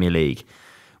the Premier League?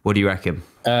 What do you reckon?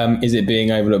 Is it being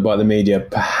overlooked by the media?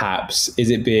 Perhaps. Is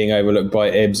it being overlooked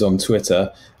by Ibs on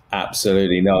Twitter?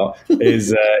 Absolutely not.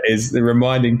 Is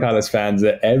reminding Palace fans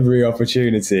at every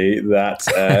opportunity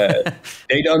that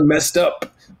they done messed up.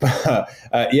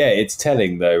 It's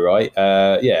telling though, right?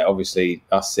 Obviously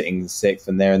us sitting sixth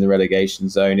and they're in the relegation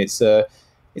zone. It's a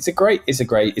great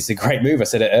move. I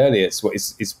said it earlier.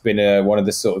 It's been one of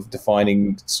the sort of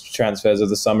defining transfers of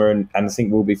the summer, and I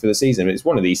think will be for the season. It's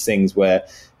one of these things where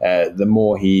the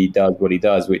more he does what he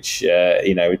does, which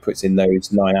he puts in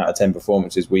those 9 out of 10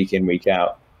 performances week in, week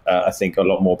out. I think a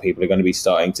lot more people are going to be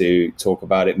starting to talk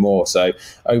about it more. So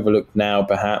overlooked now,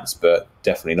 perhaps, but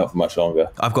definitely not for much longer.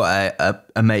 I've got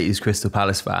a mate who's Crystal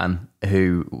Palace fan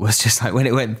who was just like, when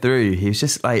it went through, he was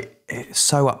just like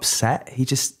so upset. He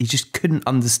just couldn't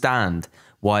understand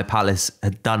why Palace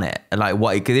had done it. And like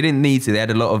what, because they didn't need to. They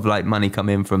had a lot of like money come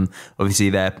in from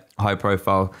obviously their high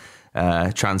profile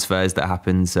transfers that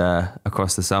happens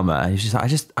across the summer. And he's just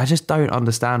like, I just don't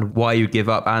understand why you give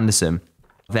up Andersen.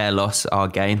 Their loss, our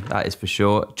gain, that is for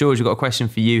sure. George, we've got a question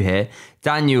for you here.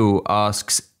 Daniel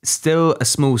asks, still a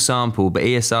small sample, but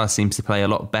ESR seems to play a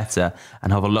lot better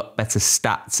and have a lot better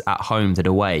stats at home than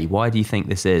away. Why do you think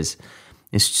this is?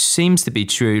 It seems to be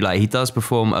true. Like, he does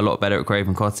perform a lot better at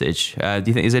Craven Cottage. Do you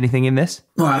think there's anything in this?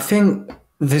 Well, I think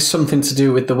there's something to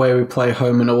do with the way we play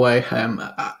home and away.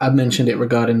 I mentioned it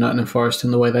regarding Nottingham Forest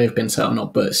and the way they've been set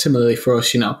up, but similarly for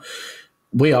us,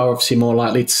 we are obviously more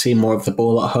likely to see more of the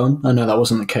ball at home. I know that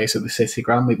wasn't the case at the City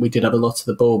Ground. We did have a lot of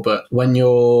the ball, but when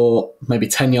you're maybe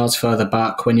 10 yards further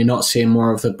back, when you're not seeing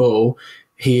more of the ball,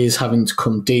 he is having to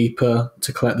come deeper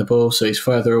to collect the ball, so he's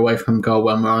further away from goal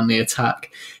when we're on the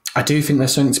attack. I do think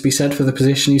there's something to be said for the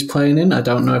position he's playing in. I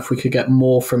don't know if we could get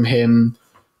more from him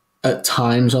at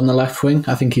times on the left wing.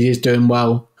 I think he is doing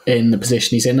well in the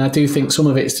position he's in. I do think some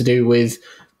of it is to do with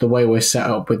the way we're set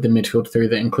up with the midfield three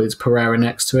that includes Pereira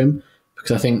next to him,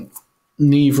 because I think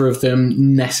neither of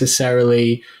them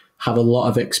necessarily have a lot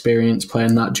of experience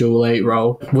playing that dual 8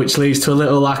 role, which leads to a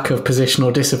little lack of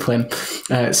positional discipline.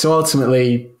 So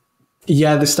ultimately, the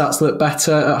stats look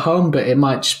better at home, but it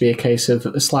might just be a case of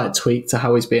a slight tweak to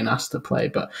how he's being asked to play.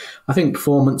 But I think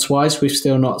performance-wise, we've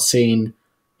still not seen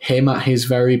him at his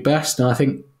very best. And I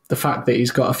think the fact that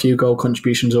he's got a few goal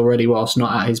contributions already whilst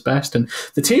not at his best. And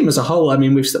the team as a whole, I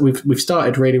mean, we've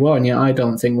started really well, and yet I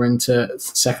don't think we're into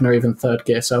second or even third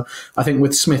gear. So I think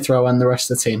with Smith Rowe and the rest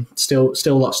of the team, still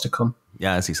lots to come.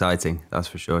 Yeah, it's exciting, that's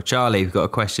for sure. Charlie, we've got a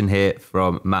question here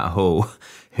from Matt Hall,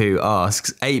 who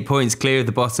asks, 8 points clear of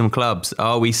the bottom clubs.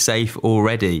 Are we safe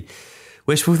already?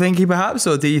 Wishful thinking, perhaps,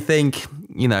 or do you think,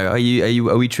 are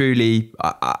we truly?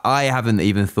 I haven't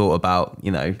even thought about,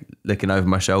 looking over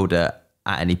my shoulder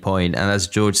at any point. And as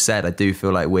George said, I do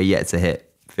feel like we're yet to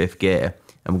hit fifth gear,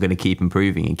 and we're going to keep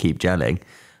improving and keep gelling.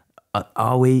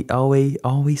 Are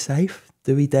we safe?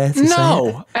 Do we dare to say it?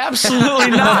 No, absolutely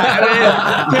not.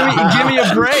 I mean, give me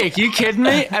a break. You kidding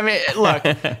me? I mean, look,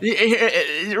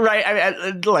 right? I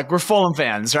mean, look, we're Fulham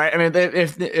fans, right? I mean,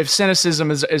 if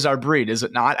cynicism is our breed, is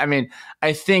it not? I mean,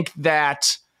 I think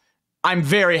that I'm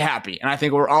very happy, and I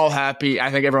think we're all happy.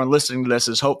 I think everyone listening to this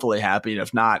is hopefully happy, and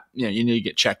if not, you need to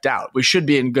get checked out. We should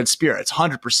be in good spirits,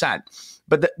 100%.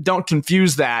 But don't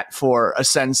confuse that for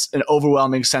an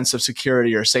overwhelming sense of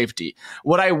security or safety.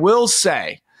 What I will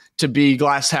say, to be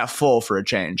glass half full for a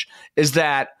change, is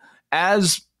that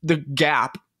as the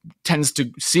gap tends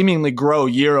to seemingly grow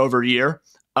year over year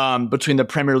between the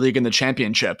Premier League and the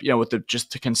Championship, with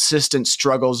the consistent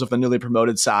struggles of the newly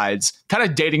promoted sides, kind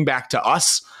of dating back to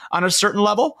us on a certain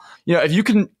level. If you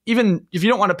can, even if you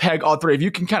don't want to peg all three, if you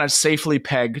can kind of safely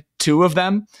peg two of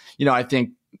them, I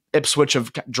think Ipswich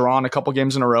have drawn a couple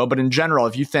games in a row, but in general,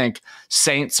 if you think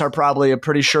Saints are probably a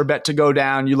pretty sure bet to go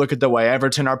down, you look at the way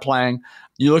Everton are playing,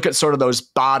 you look at sort of those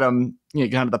bottom,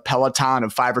 kind of the peloton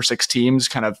of 5 or 6 teams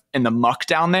kind of in the muck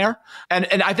down there. And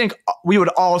I think we would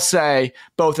all say,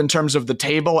 both in terms of the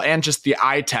table and just the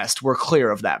eye test, we're clear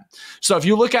of them. So if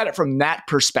you look at it from that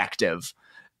perspective,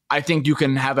 I think you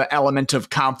can have an element of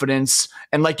confidence.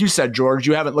 And like you said, George,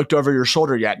 you haven't looked over your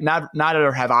shoulder yet.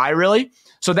 Neither have I, really.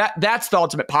 So that's the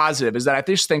ultimate positive, is that I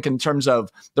just think in terms of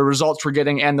the results we're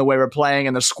getting and the way we're playing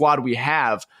and the squad we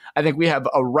have, I think we have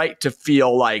a right to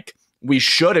feel like we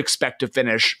should expect to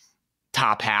finish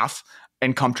top half,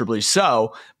 and comfortably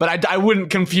so. But I wouldn't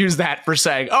confuse that for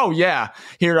saying, oh yeah,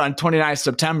 here on 29th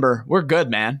September, we're good,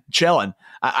 man, chilling.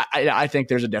 I think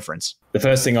there's a difference. The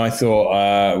first thing I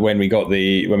thought when we got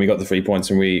the 3 points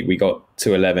and we got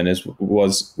to 11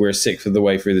 was we're a sixth of the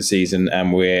way through the season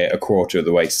and we're a quarter of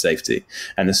the way to safety.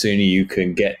 And the sooner you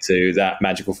can get to that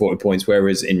magical 40 points,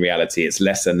 whereas in reality it's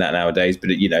less than that nowadays,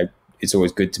 but it's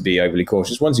always good to be overly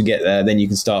cautious. Once you get there, then you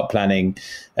can start planning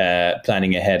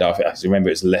ahead. I remember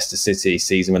it was Leicester City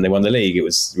season when they won the league. It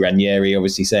was Ranieri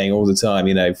obviously saying all the time,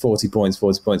 40 points.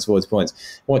 Because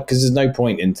there's no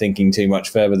point in thinking too much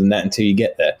further than that until you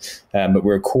get there. But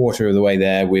we're a quarter of the way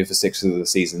there with a sixth of the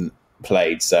season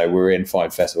played. So we're in fine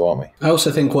festival, aren't we? I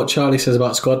also think what Charlie says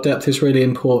about squad depth is really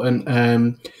important.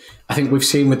 I think we've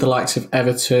seen with the likes of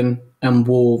Everton and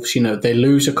Wolves, they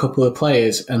lose a couple of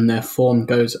players and their form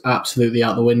goes absolutely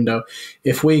out the window.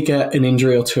 If we get an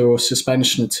injury or two or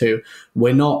suspension or two,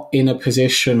 we're not in a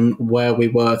position where we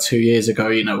were 2 years ago.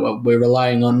 We're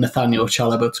relying on Nathaniel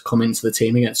Chalobah to come into the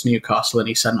team against Newcastle and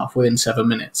he's sent off within 7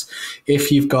 minutes.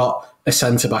 If you've got a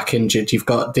centre-back injured, you've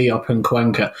got Diop and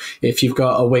Cuenca. If you've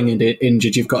got a wing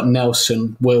injured, you've got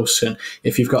Nelson, Wilson.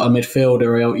 If you've got a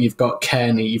midfielder, you've got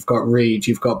Kearney, you've got Reed,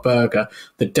 you've got Berger.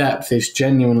 The depth is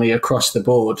genuinely across the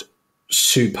board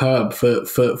superb for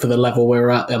the level we're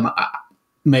at.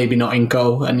 Maybe not in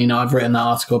goal, and I've written that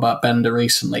article about Bender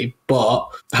recently, but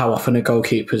how often a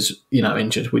goalkeeper's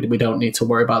injured, we don't need to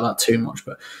worry about that too much.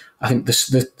 But I think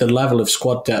the level of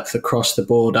squad depth across the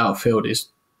board outfield is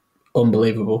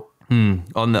unbelievable.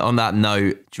 On that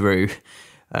note, Drew,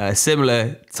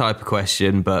 similar type of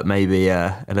question, but maybe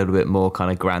a little bit more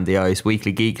kind of grandiose.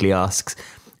 Weekly Geekly asks,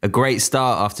 a great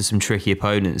start after some tricky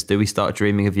opponents. Do we start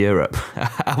dreaming of Europe?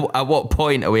 At what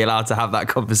point are we allowed to have that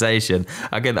conversation?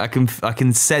 I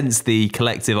can sense the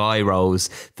collective eye rolls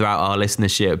throughout our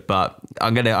listenership, but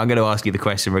I'm gonna ask you the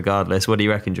question regardless. What do you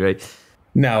reckon, Drew?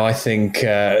 No, I think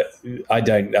I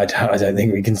don't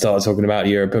think we can start talking about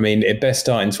Europe. I mean, it best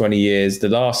start in 20 years. The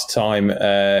last time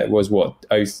was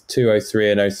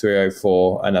 02-03 and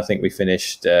 03-04, and I think we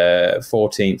finished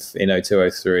 14th in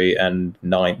 02-03 and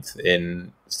 9th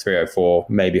in 03-04,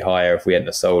 maybe higher if we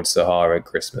hadn't sold Sahara at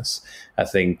Christmas. I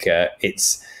think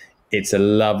it's a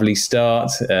lovely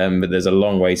start, but there's a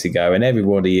long way to go. And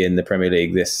everybody in the Premier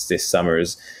League this summer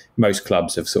most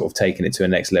clubs have sort of taken it to a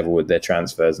next level with their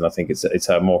transfers, and I think it's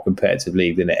a more competitive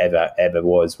league than it ever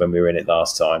was when we were in it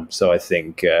last time. So I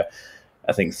think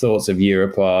thoughts of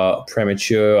Europe are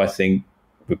premature. I think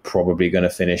we're probably going to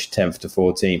finish 10th to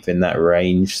 14th in that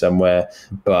range somewhere.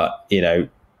 But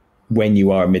when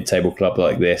you are a mid-table club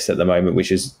like this at the moment,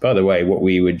 which is, by the way, what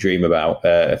we would dream about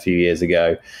a few years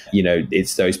ago,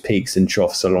 it's those peaks and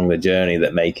troughs along the journey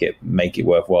that make it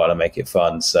worthwhile and make it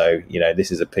fun. So,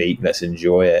 this is a peak. Let's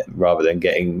enjoy it rather than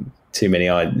getting too many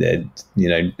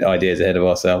ideas ahead of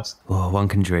ourselves. Oh, one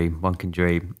can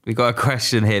dream. We got a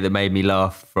question here that made me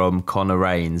laugh from Connor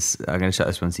Rains. I'm going to shout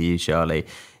this one to you, Charlie.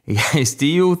 He goes, do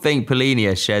you all think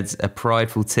Polina sheds a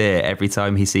prideful tear every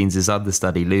time he sees his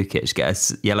understudy, Lukic,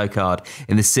 get a yellow card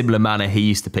in the similar manner he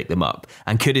used to pick them up?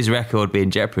 And could his record be in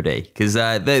jeopardy? Because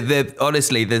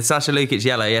honestly, the Sasha Lukic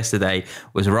yellow yesterday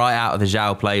was right out of the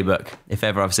João playbook, if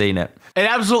ever I've seen it. It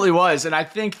absolutely was. And I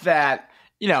think that,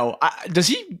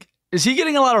 is he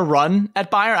getting a lot of run at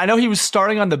Bayern? I know he was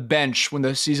starting on the bench when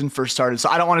the season first started, so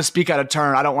I don't want to speak out of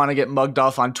turn. I don't want to get mugged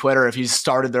off on Twitter if he's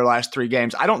started their last 3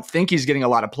 games. I don't think he's getting a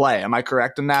lot of play. Am I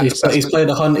correct in that? He's played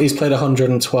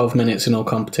 112 minutes in all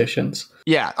competitions.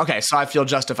 Yeah, okay, so I feel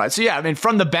justified. So yeah, I mean,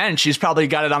 from the bench, he's probably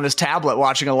got it on his tablet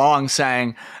watching along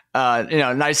saying,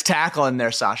 nice tackle in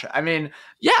there, Sasha. I mean,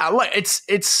 yeah, look,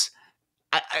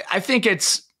 I think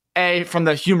it's, from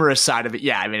the humorous side of it,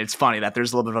 yeah, I mean, it's funny that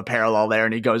there's a little bit of a parallel there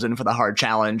and he goes in for the hard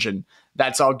challenge and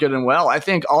that's all good and well. I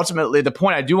think ultimately the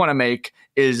point I do want to make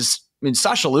is,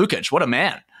 Sasha Lukic, what a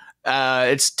man.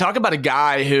 It's talk about a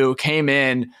guy who came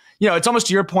in, it's almost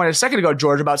to your point a second ago,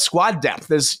 George, about squad depth.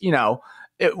 There's,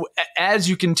 as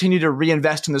you continue to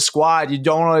reinvest in the squad, you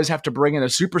don't always have to bring in a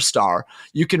superstar.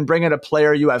 You can bring in a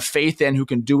player you have faith in who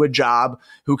can do a job,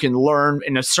 who can learn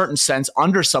in a certain sense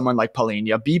under someone like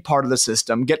Polina, be part of the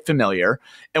system, get familiar.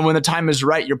 And when the time is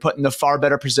right, you're put in the far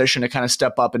better position to kind of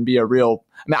step up and be a real,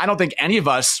 I don't think any of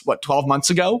us, 12 months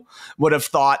ago would have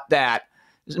thought that,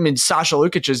 Sasha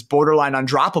Lukic is borderline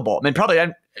undroppable.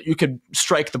 Probably you could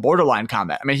strike the borderline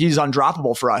comment. He's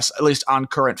undroppable for us, at least on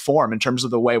current form in terms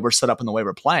of the way we're set up and the way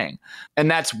we're playing. And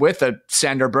that's with a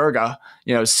Sander Berge,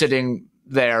 sitting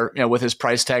there, with his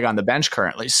price tag on the bench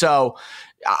currently. So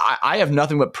I have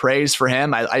nothing but praise for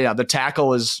him. The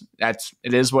tackle it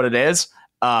is what it is.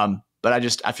 But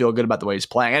I feel good about the way he's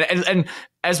playing. And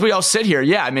as we all sit here,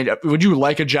 yeah, would you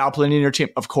like a João Polina in your team?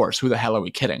 Of course. Who the hell are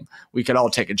we kidding? We could all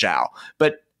take a João.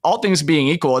 But all things being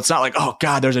equal, it's not like, oh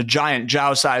God, there's a giant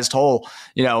João-sized hole,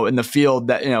 in the field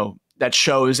that, that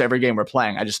shows every game we're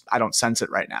playing. I don't sense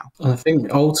it right now. I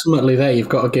think ultimately there you've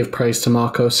got to give praise to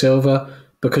Marco Silva,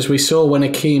 because we saw when a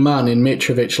key man in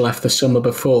Mitrovic left the summer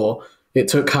before, it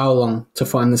took how long to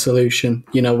find the solution?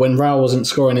 When Raul wasn't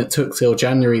scoring, it took till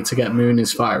January to get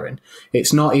Muniz firing.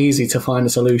 It's not easy to find a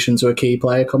solution to a key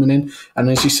player coming in. And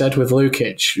as you said with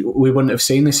Lukic, we wouldn't have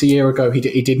seen this a year ago.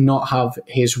 He did not have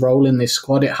his role in this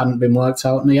squad. It hadn't been worked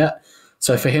out yet.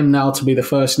 So for him now to be the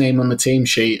first name on the team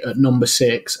sheet at number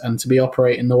 6 and to be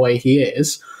operating the way he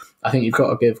is, I think you've got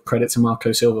to give credit to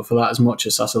Marco Silva for that as much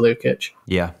as Sasha Lukic.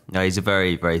 Yeah, no, he's a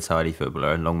very, very tidy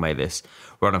footballer, and long may this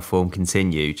run of form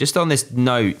continue. Just on this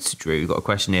note, Drew, we've got a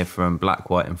question here from Black,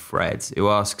 White and Fred, who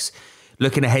asks,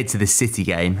 looking ahead to the City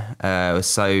game,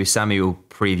 so Sammy will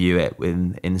preview it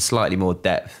in slightly more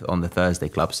depth on the Thursday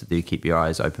club, so do keep your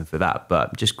eyes open for that.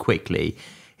 But just quickly,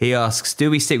 he asks,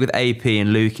 do we stick with AP and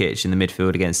Lukic in the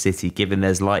midfield against City, given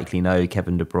there's likely no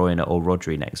Kevin De Bruyne or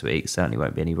Rodri next week? Certainly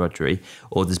won't be any Rodri.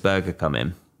 Or does Berger come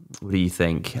in? What do you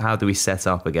think? How do we set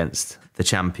up against the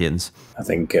champions? I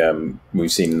think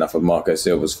we've seen enough of Marco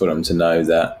Silva's Fulham to know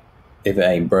that if it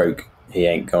ain't broke, he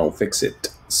ain't going to fix it.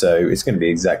 So it's going to be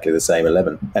exactly the same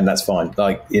 11. And that's fine.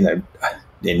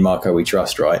 In Marco we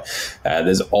trust, right?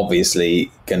 There's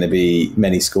obviously going to be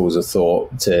many schools of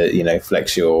thought to,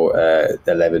 flex your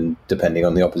 11 depending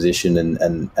on the opposition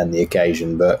and the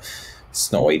occasion, but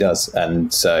it's not what he does.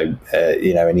 And so,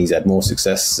 and he's had more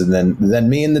success than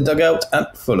me in the dugout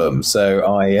at Fulham. So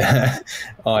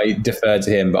I defer to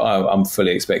him, but I'm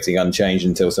fully expecting unchanged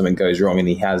until something goes wrong and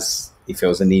he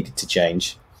feels the need to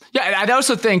change. Yeah, I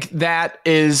also think that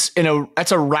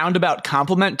that's a roundabout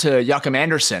compliment to Joachim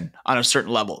Andersen on a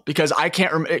certain level, because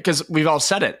because we've all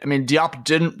said it. Diop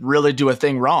didn't really do a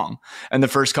thing wrong in the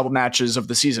first couple matches of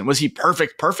the season. Was he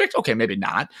perfect? Okay, maybe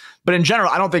not. But in general,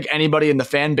 I don't think anybody in the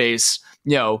fan base,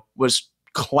 was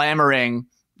clamoring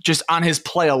just on his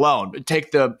play alone.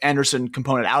 Take the Andersen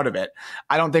component out of it.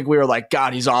 I don't think we were like,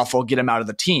 God, he's awful, get him out of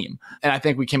the team. And I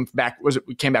think we came back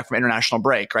from international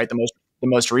break, right? The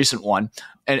most recent one,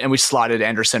 and we slotted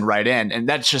Andersen right in, and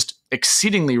that's just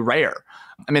exceedingly rare.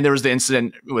 There was the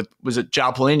incident was it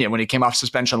João Polina when he came off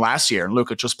suspension last year, and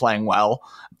Lukic was playing well,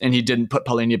 and he didn't put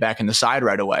Polina back in the side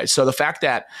right away. So the fact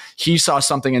that he saw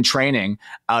something in training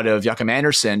out of Joachim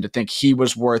Andersen to think he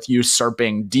was worth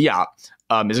usurping Diop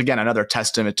is again another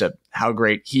testament to how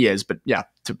great he is. But yeah,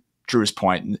 to Drew's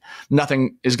point.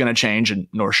 Nothing is going to change, and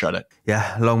nor should it.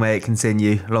 Yeah, long may it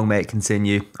continue. Long may it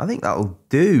continue. I think that'll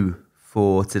do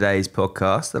for today's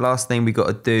podcast. The last thing we got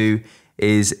to do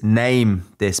is name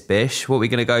this bish. What are we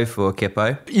going to go for,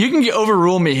 Kippo? You can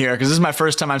overrule me here because this is my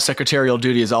first time on secretarial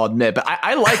duty, as I'll admit. But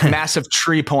I like massive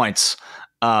tree points.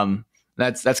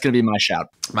 That's going to be my shout.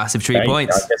 Massive tree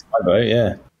points. I guess my vote,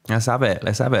 yeah. Let's have it.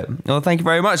 Let's have it. Well, thank you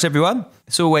very much, everyone.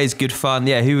 It's always good fun.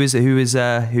 Yeah, who came in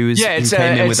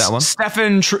with that one?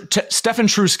 Stefan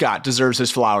Truscott deserves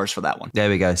his flowers for that one. There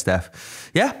we go,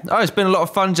 Steph. Yeah, it's been a lot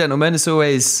of fun, gentlemen. It's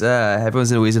always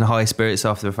everyone's always in high spirits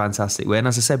after a fantastic win.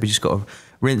 As I said, we just got to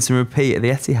rinse and repeat at the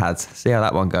Etihad. See how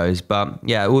that one goes. But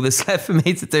yeah, all that's left for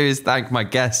me to do is thank my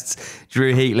guests,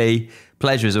 Drew Heatley.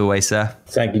 Pleasure as always, sir.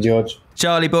 Thank you, George.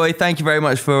 Charlie boy, thank you very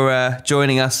much for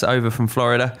joining us over from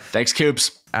Florida. Thanks,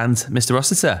 Coops. And Mr.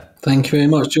 Rossiter. Thank you very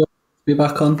much, George. Be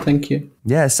back on. Thank you.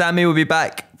 Yeah, Sammy will be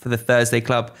back for the Thursday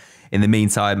Club. In the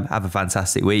meantime, have a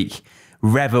fantastic week.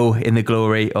 Revel in the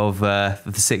glory of the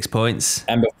 6 points.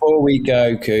 And before we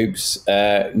go, Coops,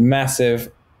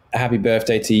 massive happy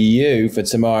birthday to you for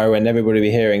tomorrow when everybody will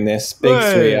be hearing this. Big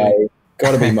 3-0.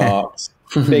 Got to be marked.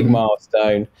 Big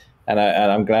milestone. And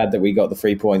I'm glad that we got the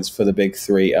 3 points for the big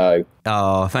 3-0.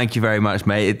 Oh, thank you very much,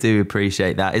 mate. I do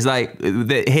appreciate that. It's like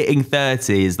hitting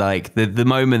 30 is like the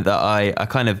moment that I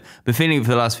kind of been feeling it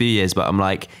for the last few years. But I'm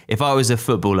like, if I was a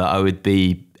footballer, I would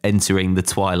be entering the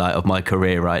twilight of my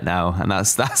career right now. And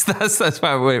that's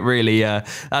why it really,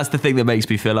 that's the thing that makes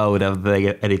me feel old other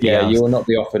than anything else. Yeah, you will not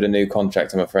be offered a new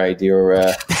contract, I'm afraid. You're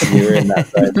in that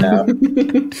zone now.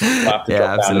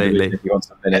 Yeah, absolutely. If you want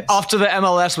some minutes. Off to the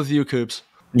MLS with you, Coops.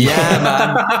 Yeah,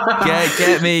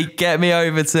 man. Get me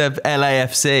over to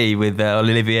LAFC with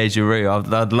Olivier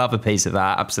Giroud. I'd love a piece of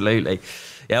that. Absolutely.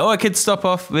 Yeah, or I could stop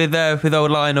off with old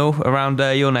Lionel around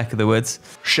your neck of the woods.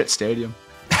 Shit stadium.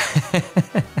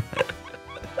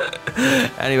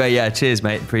 Anyway, yeah, cheers,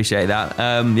 mate. Appreciate that.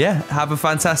 Yeah, have a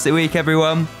fantastic week,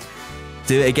 everyone.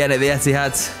 Do it again at the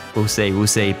Etihad. We'll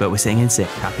see. But we're singing sick.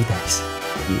 Happy days.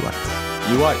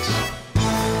 You whites.